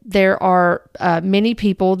 that there are many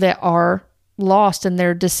people that are lost and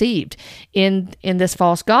they're deceived in this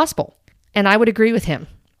false gospel. And I would agree with him.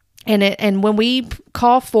 And when we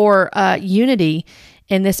call for unity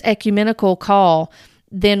in this ecumenical call,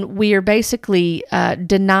 then we are basically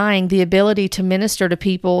denying the ability to minister to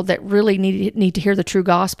people that really need to hear the true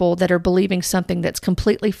gospel, that are believing something that's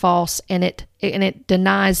completely false, and it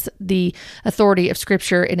denies the authority of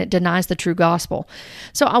Scripture, and it denies the true gospel.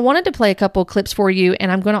 So I wanted to play a couple of clips for you,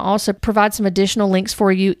 and I'm going to also provide some additional links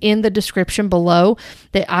for you in the description below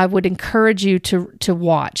that I would encourage you to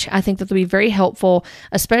watch. I think that they'll be very helpful,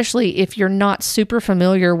 especially if you're not super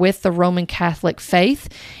familiar with the Roman Catholic faith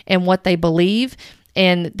and what they believe.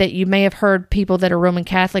 And that you may have heard people that are Roman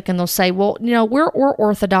Catholic, and they'll say, well, we're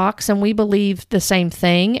Orthodox and we believe the same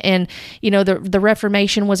thing. And, the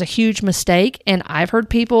Reformation was a huge mistake. And I've heard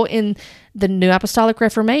people in the New Apostolic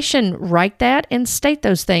Reformation write that and state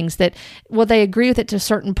those things, that, well, they agree with it to a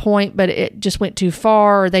certain point, but it just went too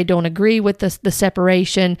far, or they don't agree with the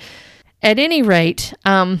separation. At any rate,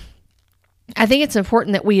 I think it's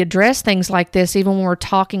important that we address things like this, even when we're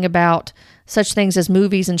talking about such things as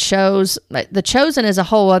movies and shows. The Chosen is a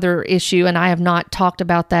whole other issue, and I have not talked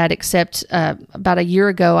about that except about a year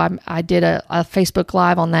ago. I did a Facebook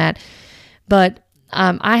Live on that. But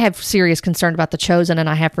I have serious concern about The Chosen, and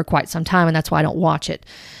I have for quite some time, and that's why I don't watch it.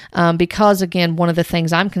 Because, again, one of the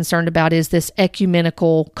things I'm concerned about is this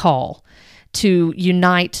ecumenical call to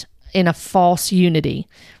unite in a false unity.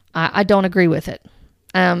 I don't agree with it.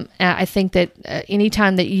 I think that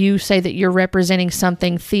anytime that you say that you're representing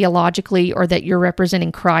something theologically, or that you're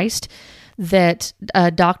representing Christ, that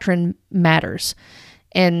doctrine matters.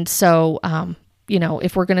 And so,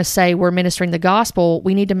 if we're going to say we're ministering the gospel,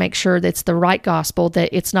 we need to make sure that it's the right gospel, that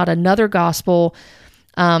it's not another gospel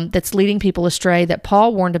that's leading people astray, that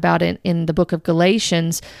Paul warned about in the book of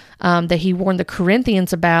Galatians, that he warned the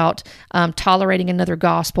Corinthians about, tolerating another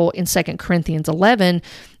gospel in 2 Corinthians 11,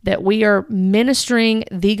 that we are ministering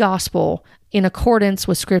the gospel in accordance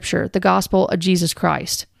with Scripture, the gospel of Jesus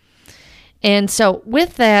Christ. And so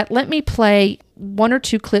with that, let me play one or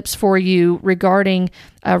two clips for you regarding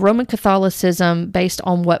Roman Catholicism based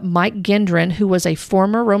on what Mike Gendron, who was a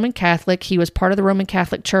former Roman Catholic, he was part of the Roman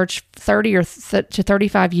Catholic Church 30 to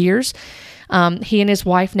 35 years. He and his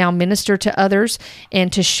wife now minister to others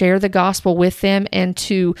and to share the gospel with them and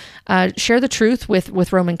to share the truth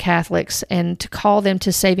with Roman Catholics and to call them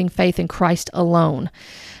to saving faith in Christ alone.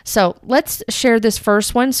 So let's share this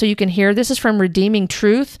first one so you can hear. This is from Redeeming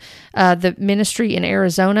Truth, the ministry in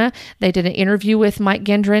Arizona. They did an interview with Mike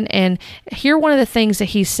Gendron, and hear one of the things that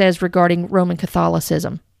he says regarding Roman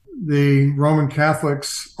Catholicism. The Roman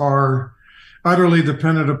Catholics are utterly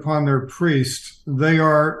dependent upon their priest. They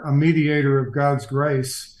are a mediator of God's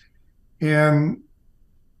grace. And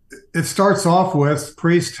it starts off with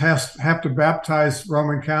priests have to baptize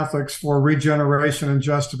Roman Catholics for regeneration and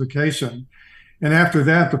justification. And after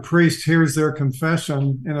that, the priest hears their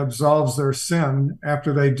confession and absolves their sin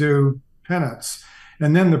after they do penance.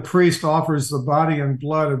 And then the priest offers the body and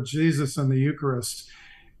blood of Jesus in the Eucharist.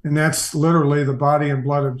 And that's literally the body and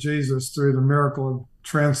blood of Jesus through the miracle of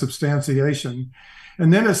transubstantiation.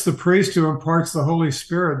 And then it's the priest who imparts the Holy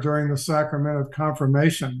Spirit during the sacrament of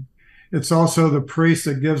confirmation. It's also the priest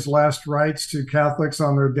that gives last rites to Catholics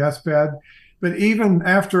on their deathbed. But even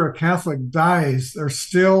after a Catholic dies, they're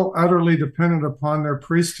still utterly dependent upon their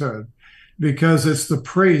priesthood, because it's the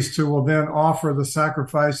priest who will then offer the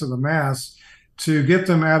sacrifice of the Mass to get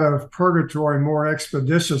them out of purgatory more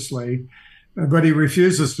expeditiously. But he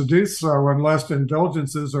refuses to do so unless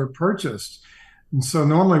indulgences are purchased. And so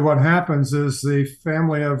normally what happens is the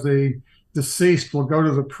family of the deceased will go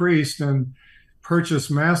to the priest and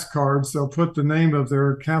purchase Mass cards. They'll put the name of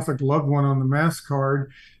their Catholic loved one on the Mass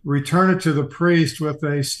card, return it to the priest with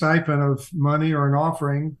a stipend of money or an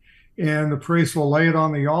offering, and the priest will lay it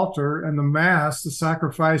on the altar. And the Mass, the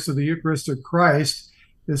sacrifice of the Eucharistic Christ,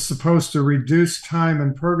 is supposed to reduce time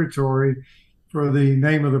in purgatory for the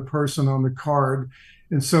name of the person on the card.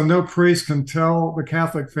 And so no priest can tell the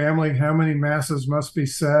Catholic family how many Masses must be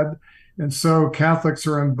said. And so Catholics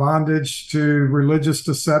are in bondage to religious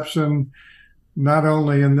deception, not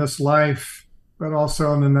only in this life, but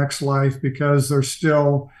also in the next life, because they're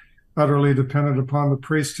still utterly dependent upon the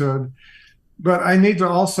priesthood. But I need to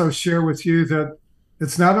also share with you that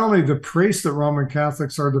it's not only the priests that Roman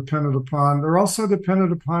Catholics are dependent upon, they're also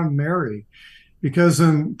dependent upon Mary. Because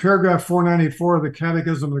in paragraph 494 of the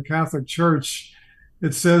Catechism of the Catholic Church,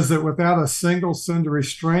 it says that without a single sin to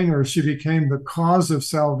restrain her, she became the cause of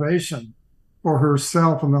salvation for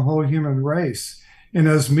herself and the whole human race. And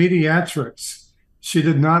as mediatrix, she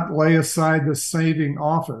did not lay aside the saving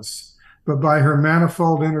office, but by her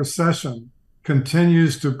manifold intercession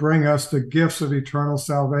continues to bring us the gifts of eternal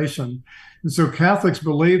salvation. And so Catholics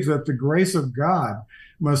believe that the grace of God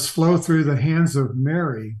must flow through the hands of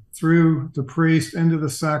Mary, through the priest, into the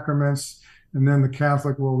sacraments, and then the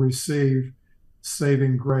Catholic will receive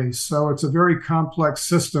saving grace. So it's a very complex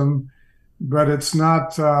system, but it's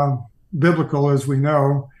not biblical, as we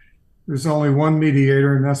know. There's only one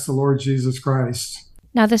mediator, and that's the Lord Jesus Christ.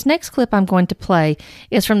 Now, this next clip I'm going to play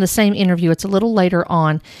is from the same interview. It's a little later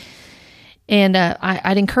on. And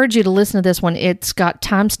I'd encourage you to listen to this one. It's got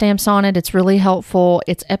timestamps on it. It's really helpful.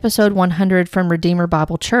 It's episode 100 from Redeemer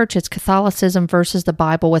Bible Church. It's Catholicism versus the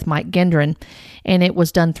Bible with Mike Gendron. And it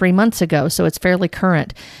was done 3 months ago, so it's fairly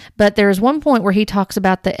current. But there's one point where he talks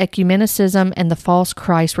about the Ecumenism and the false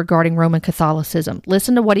Christ regarding Roman Catholicism.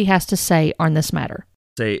 Listen to what he has to say on this matter.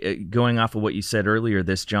 Going off of what you said earlier,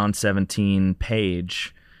 this John 17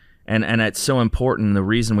 page, and it's so important. The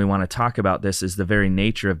reason we want to talk about this is the very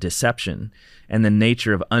nature of deception and the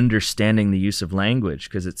nature of understanding the use of language,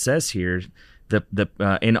 because it says here,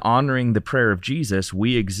 in honoring the prayer of Jesus,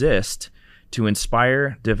 we exist to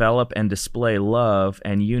inspire, develop, and display love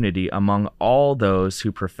and unity among all those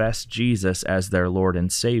who profess Jesus as their Lord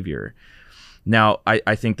and Savior. Now,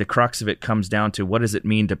 I think the crux of it comes down to, what does it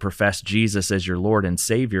mean to profess Jesus as your Lord and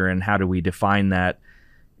Savior, and how do we define that,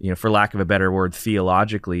 for lack of a better word,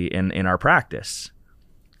 theologically in our practice,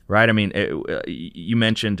 right? I mean, you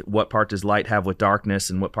mentioned, what part does light have with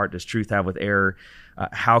darkness, and what part does truth have with error?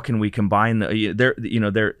 How can we combine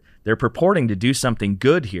they're purporting to do something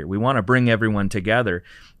good here. We want to bring everyone together.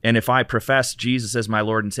 And if I profess Jesus as my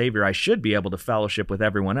Lord and Savior, I should be able to fellowship with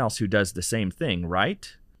everyone else who does the same thing, right?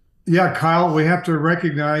 Yeah, Kyle, we have to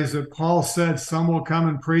recognize that Paul said some will come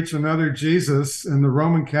and preach another Jesus, and the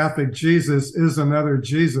Roman Catholic Jesus is another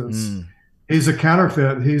Jesus. He's a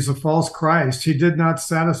counterfeit. He's a false Christ. He did not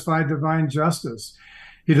satisfy divine justice.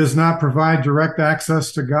 He does not provide direct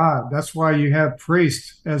access to God. That's why you have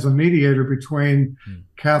priests as a mediator between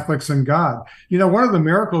Catholics and God. One of the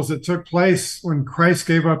miracles that took place when Christ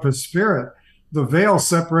gave up his spirit, the veil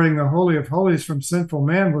separating the Holy of Holies from sinful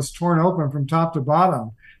man was torn open from top to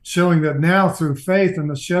bottom, showing that now through faith in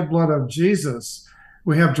the shed blood of Jesus,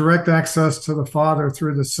 we have direct access to the Father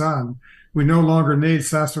through the Son. We no longer need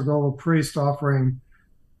sacerdotal priests offering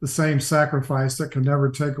the same sacrifice that can never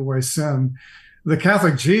take away sin. The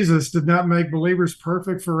Catholic Jesus did not make believers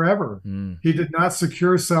perfect forever. He did not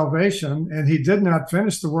secure salvation, and he did not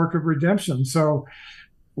finish the work of redemption. So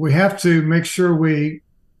we have to make sure we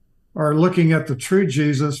are looking at the true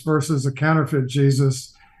Jesus versus a counterfeit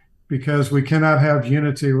Jesus, because we cannot have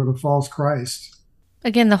unity with a false Christ.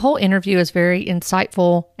 Again, the whole interview is very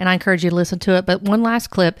insightful, and I encourage you to listen to it. But one last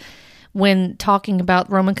clip when talking about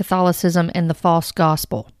Roman Catholicism and the false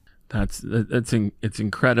gospel. It's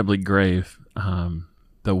incredibly grave,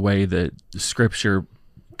 the way that Scripture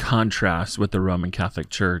contrasts with the Roman Catholic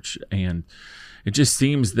Church, and it just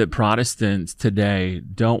seems that Protestants today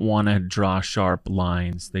don't want to draw sharp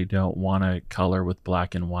lines. They don't want to color with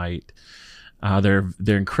black and white. They're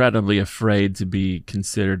incredibly afraid to be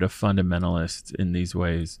considered a fundamentalist in these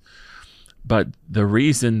ways. But the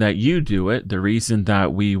reason that you do it, the reason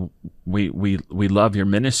that we love your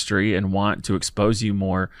ministry and want to expose you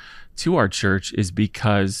more to our church, is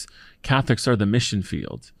because Catholics are the mission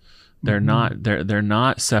field. They're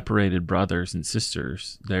not separated brothers and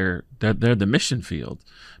sisters. They're the mission field,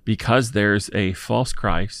 because there's a false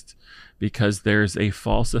Christ, because there's a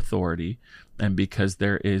false authority, and because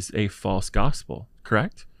there is a false gospel.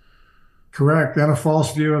 Correct? Correct. And a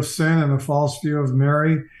false view of sin, and a false view of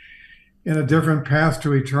Mary, in a different path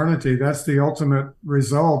to eternity. That's the ultimate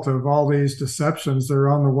result of all these deceptions. They're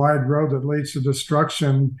on the wide road that leads to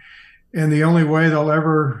destruction. And the only way they'll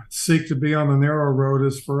ever seek to be on the narrow road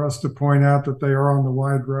is for us to point out that they are on the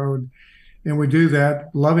wide road. And we do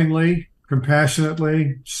that lovingly,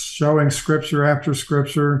 compassionately, showing scripture after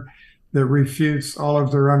scripture that refutes all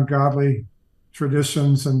of their ungodly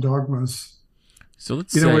traditions and dogmas. So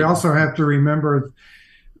let's we also have to remember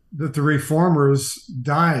that the reformers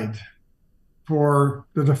died for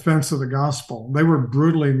the defense of the gospel. They were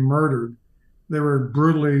brutally murdered. They were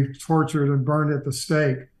brutally tortured and burned at the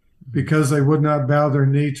stake because they would not bow their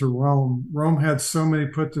knee to Rome. Rome had so many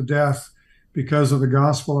put to death because of the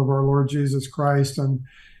gospel of our Lord Jesus Christ. And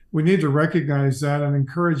we need to recognize that and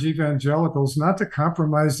encourage evangelicals not to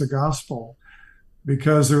compromise the gospel,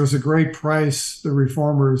 because there was a great price the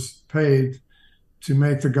reformers paid to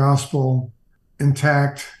make the gospel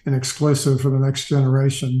intact and exclusive for the next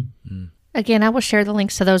generation. Again, I will share the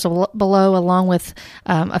links to those below, along with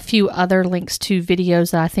a few other links to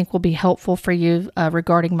videos that I think will be helpful for you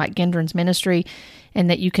regarding Mike Gendron's ministry, and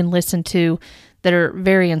that you can listen to, that are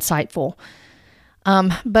very insightful.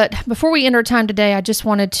 But before we end our time today, I just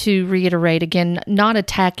wanted to reiterate, again, not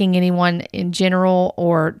attacking anyone in general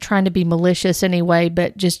or trying to be malicious anyway,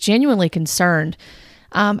 but just genuinely concerned.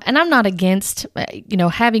 And I'm not against,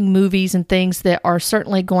 having movies and things that are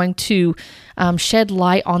certainly going to shed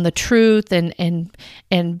light on the truth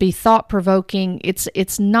and be thought-provoking.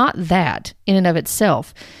 It's not that in and of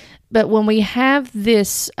itself. But when we have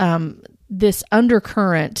this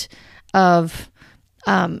undercurrent of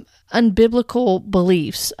unbiblical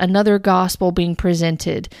beliefs, another gospel being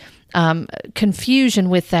presented, confusion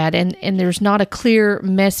with that, and there's not a clear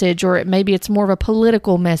message, or maybe it's more of a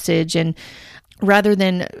political message, and rather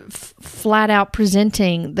than flat out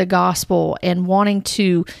presenting the gospel and wanting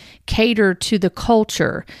to cater to the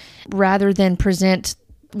culture, rather than present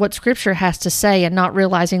what Scripture has to say, and not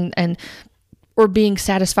realizing or being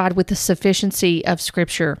satisfied with the sufficiency of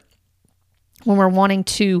Scripture, when we're wanting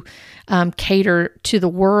to cater to the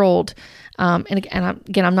world. And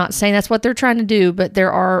again, I'm not saying that's what they're trying to do, but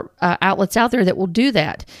there are outlets out there that will do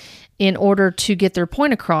that in order to get their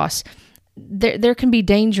point across. There can be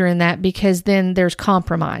danger in that, because then there's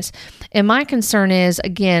compromise. And my concern is,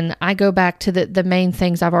 again, I go back to the main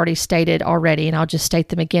things I've already stated already, and I'll just state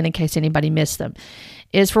them again in case anybody missed them,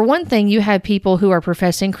 is, for one thing, you have people who are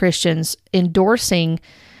professing Christians endorsing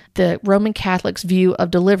the Roman Catholics' view of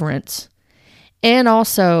deliverance, and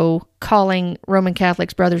also calling Roman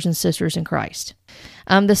Catholics brothers and sisters in Christ.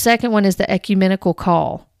 The second one is the ecumenical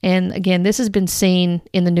call. And again, this has been seen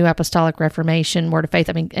in the New Apostolic Reformation, Word of Faith.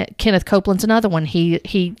 I mean, Kenneth Copeland's another one.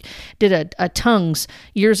 He did a tongues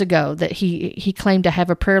years ago, that he claimed to have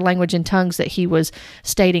a prayer language in tongues that he was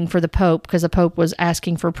stating for the Pope, because the Pope was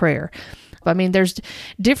asking for prayer. I mean, there's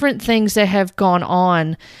different things that have gone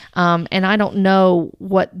on, and I don't know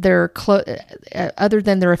what their other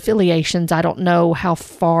than their affiliations, I don't know how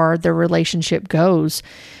far their relationship goes,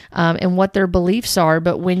 and what their beliefs are.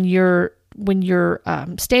 But when you're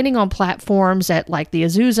standing on platforms at like the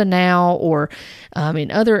Azusa now, or in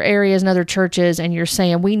other areas and other churches, and you're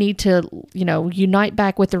saying we need to, unite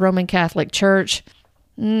back with the Roman Catholic Church,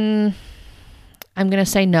 I'm going to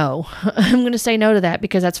say no. I'm going to say no to that,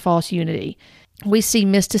 because that's false unity. We see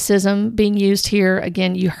mysticism being used here.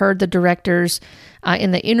 Again, you heard the directors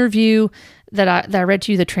in the interview that I read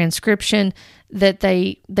to you, the transcription, that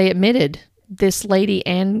they admitted this lady,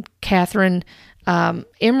 Anne Catherine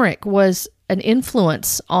Emmerich, was an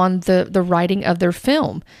influence on the writing of their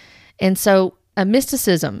film. And so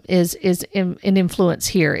mysticism is an influence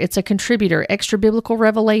here. It's a contributor, extra biblical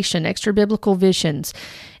revelation, extra biblical visions,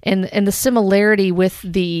 and the similarity with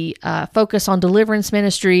the focus on deliverance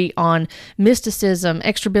ministry, on mysticism,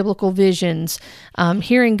 extra biblical visions,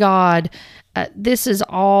 hearing God. This is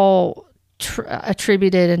all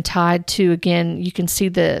attributed and tied to, again, you can see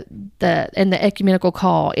the ecumenical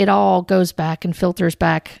call. It all goes back and filters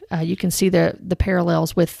back. You can see the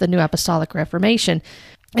parallels with the New Apostolic Reformation.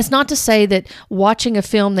 It's not to say that watching a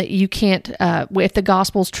film that you can't, if the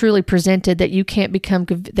gospel's truly presented, that you can't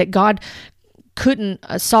that God couldn't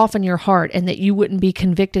soften your heart and that you wouldn't be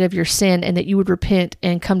convicted of your sin and that you would repent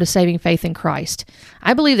and come to saving faith in Christ.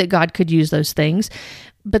 I believe that God could use those things,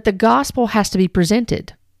 but the gospel has to be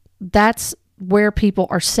presented. That's where people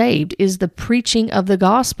are saved, is the preaching of the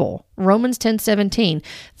gospel. Romans 10:17,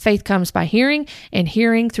 faith comes by hearing, and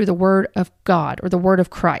hearing through the word of God, or the word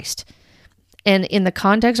of Christ. And in the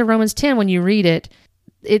context of Romans 10, when you read it,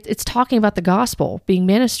 it's talking about the gospel being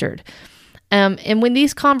ministered. And when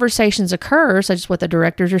these conversations occur, such as what the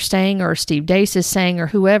directors are saying, or Steve Deace is saying, or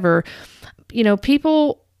whoever,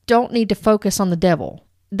 people don't need to focus on the devil.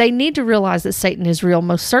 They need to realize that Satan is real,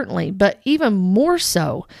 most certainly, but even more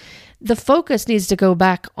so, the focus needs to go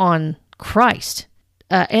back on Christ.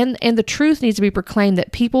 And the truth needs to be proclaimed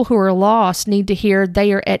that people who are lost need to hear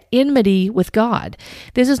they are at enmity with God.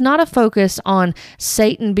 This is not a focus on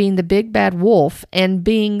Satan being the big bad wolf and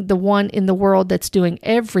being the one in the world that's doing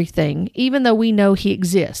everything, even though we know he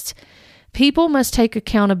exists. People must take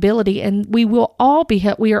accountability, and we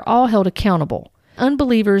are all held accountable.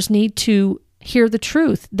 Unbelievers need to hear the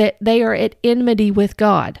truth, that they are at enmity with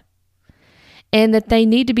God, and that they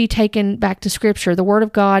need to be taken back to Scripture. The Word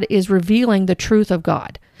of God is revealing the truth of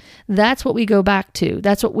God. That's what we go back to.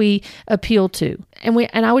 That's what we appeal to.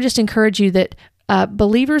 And I would just encourage you that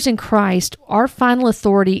believers in Christ, our final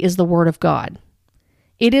authority is the Word of God.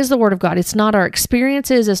 It is the Word of God. It's not our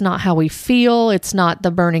experiences. It's not how we feel. It's not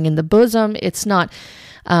the burning in the bosom. It's not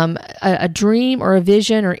a dream or a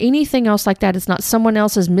vision or anything else like that. It's not someone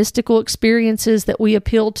else's mystical experiences that we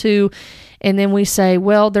appeal to, and then we say,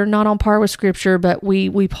 well, they're not on par with Scripture, but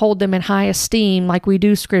we hold them in high esteem like we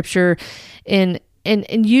do Scripture, and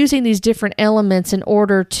using these different elements in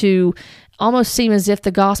order to almost seem as if the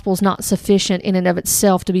gospel is not sufficient in and of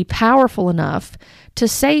itself to be powerful enough to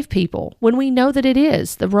save people, when we know that it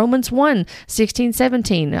is. The Romans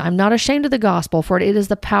 1:16-17, I'm not ashamed of the gospel, for it is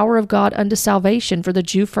the power of God unto salvation for the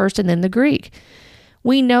Jew first and then the Greek.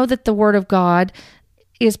 We know that the Word of God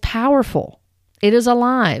is powerful. It is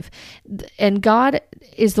alive. And God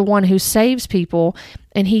is the one who saves people,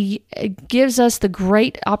 and He gives us the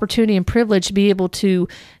great opportunity and privilege to be able to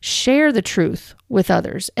share the truth with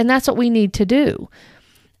others. And that's what we need to do.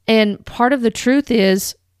 And part of the truth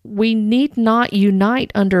is, we need not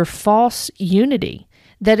unite under false unity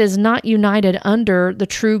that is not united under the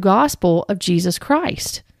true gospel of Jesus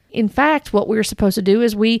Christ. In fact, what we're supposed to do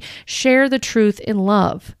is we share the truth in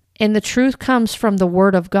love, and the truth comes from the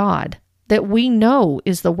Word of God that we know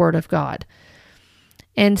is the Word of God.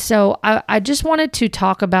 And so I just wanted to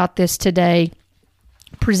talk about this today,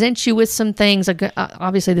 present you with some things.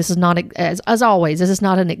 Obviously, this is not, as always, this is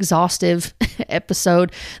not an exhaustive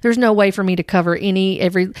episode. There's no way for me to cover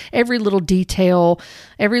every little detail,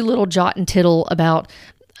 every little jot and tittle about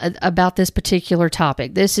this particular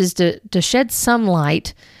topic. This is to shed some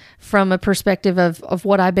light from a perspective of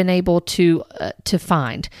what I've been able to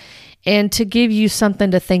find, and to give you something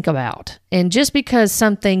to think about. And just because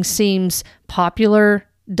something seems popular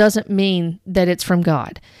doesn't mean that it's from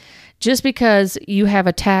God. Just because you have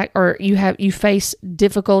attack or you face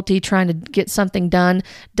difficulty trying to get something done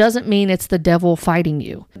doesn't mean it's the devil fighting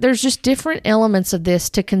you. There's just different elements of this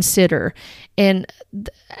to consider. And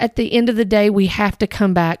at the end of the day, we have to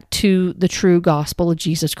come back to the true gospel of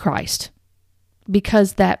Jesus Christ,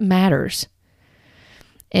 because that matters.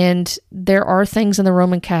 And there are things in the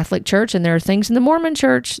Roman Catholic Church and there are things in the Mormon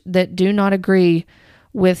Church that do not agree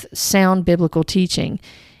with sound biblical teaching.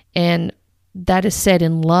 And that is said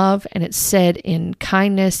in love, and it's said in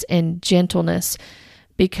kindness and gentleness,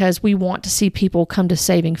 because we want to see people come to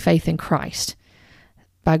saving faith in Christ.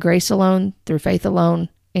 By grace alone, through faith alone,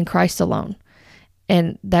 in Christ alone.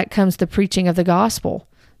 And that comes the preaching of the gospel,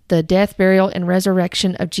 the death, burial, and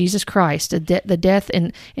resurrection of Jesus Christ, the death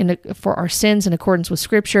for our sins in accordance with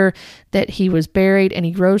Scripture, that he was buried and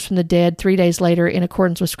he rose from the dead 3 days later in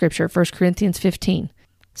accordance with Scripture, 1 Corinthians 15.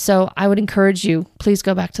 So I would encourage you, please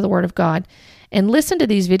go back to the Word of God and listen to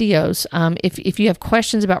these videos. If you have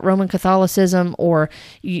questions about Roman Catholicism, or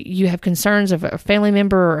you have concerns of a family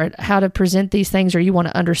member, or how to present these things, or you want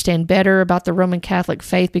to understand better about the Roman Catholic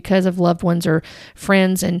faith because of loved ones or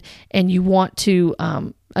friends, and you want to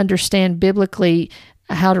understand biblically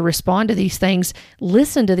how to respond to these things,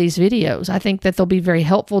 listen to these videos. I think that they'll be very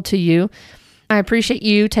helpful to you. I appreciate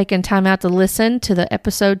you taking time out to listen to the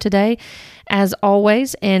episode today, as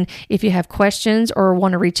always. And if you have questions or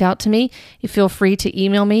want to reach out to me, you feel free to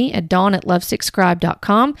email me at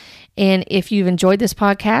dawn@lovesickscribe.com. And if you've enjoyed this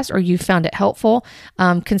podcast or you found it helpful,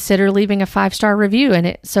 consider leaving a 5-star review, and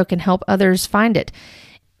it so can help others find it.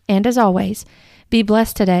 And as always, be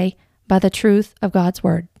blessed today by the truth of God's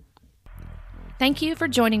Word. Thank you for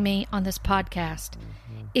joining me on this podcast.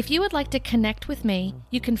 If you would like to connect with me,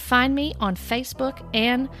 you can find me on Facebook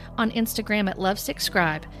and on Instagram at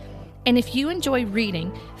lovesickscribe. And if you enjoy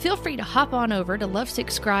reading, feel free to hop on over to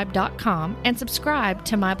lovesickscribe.com and subscribe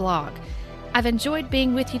to my blog. I've enjoyed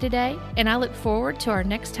being with you today, and I look forward to our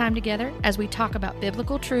next time together as we talk about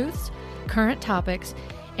biblical truths, current topics,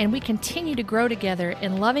 and we continue to grow together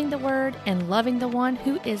in loving the Word and loving the one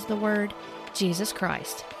who is the Word, Jesus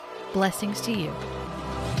Christ. Blessings to you.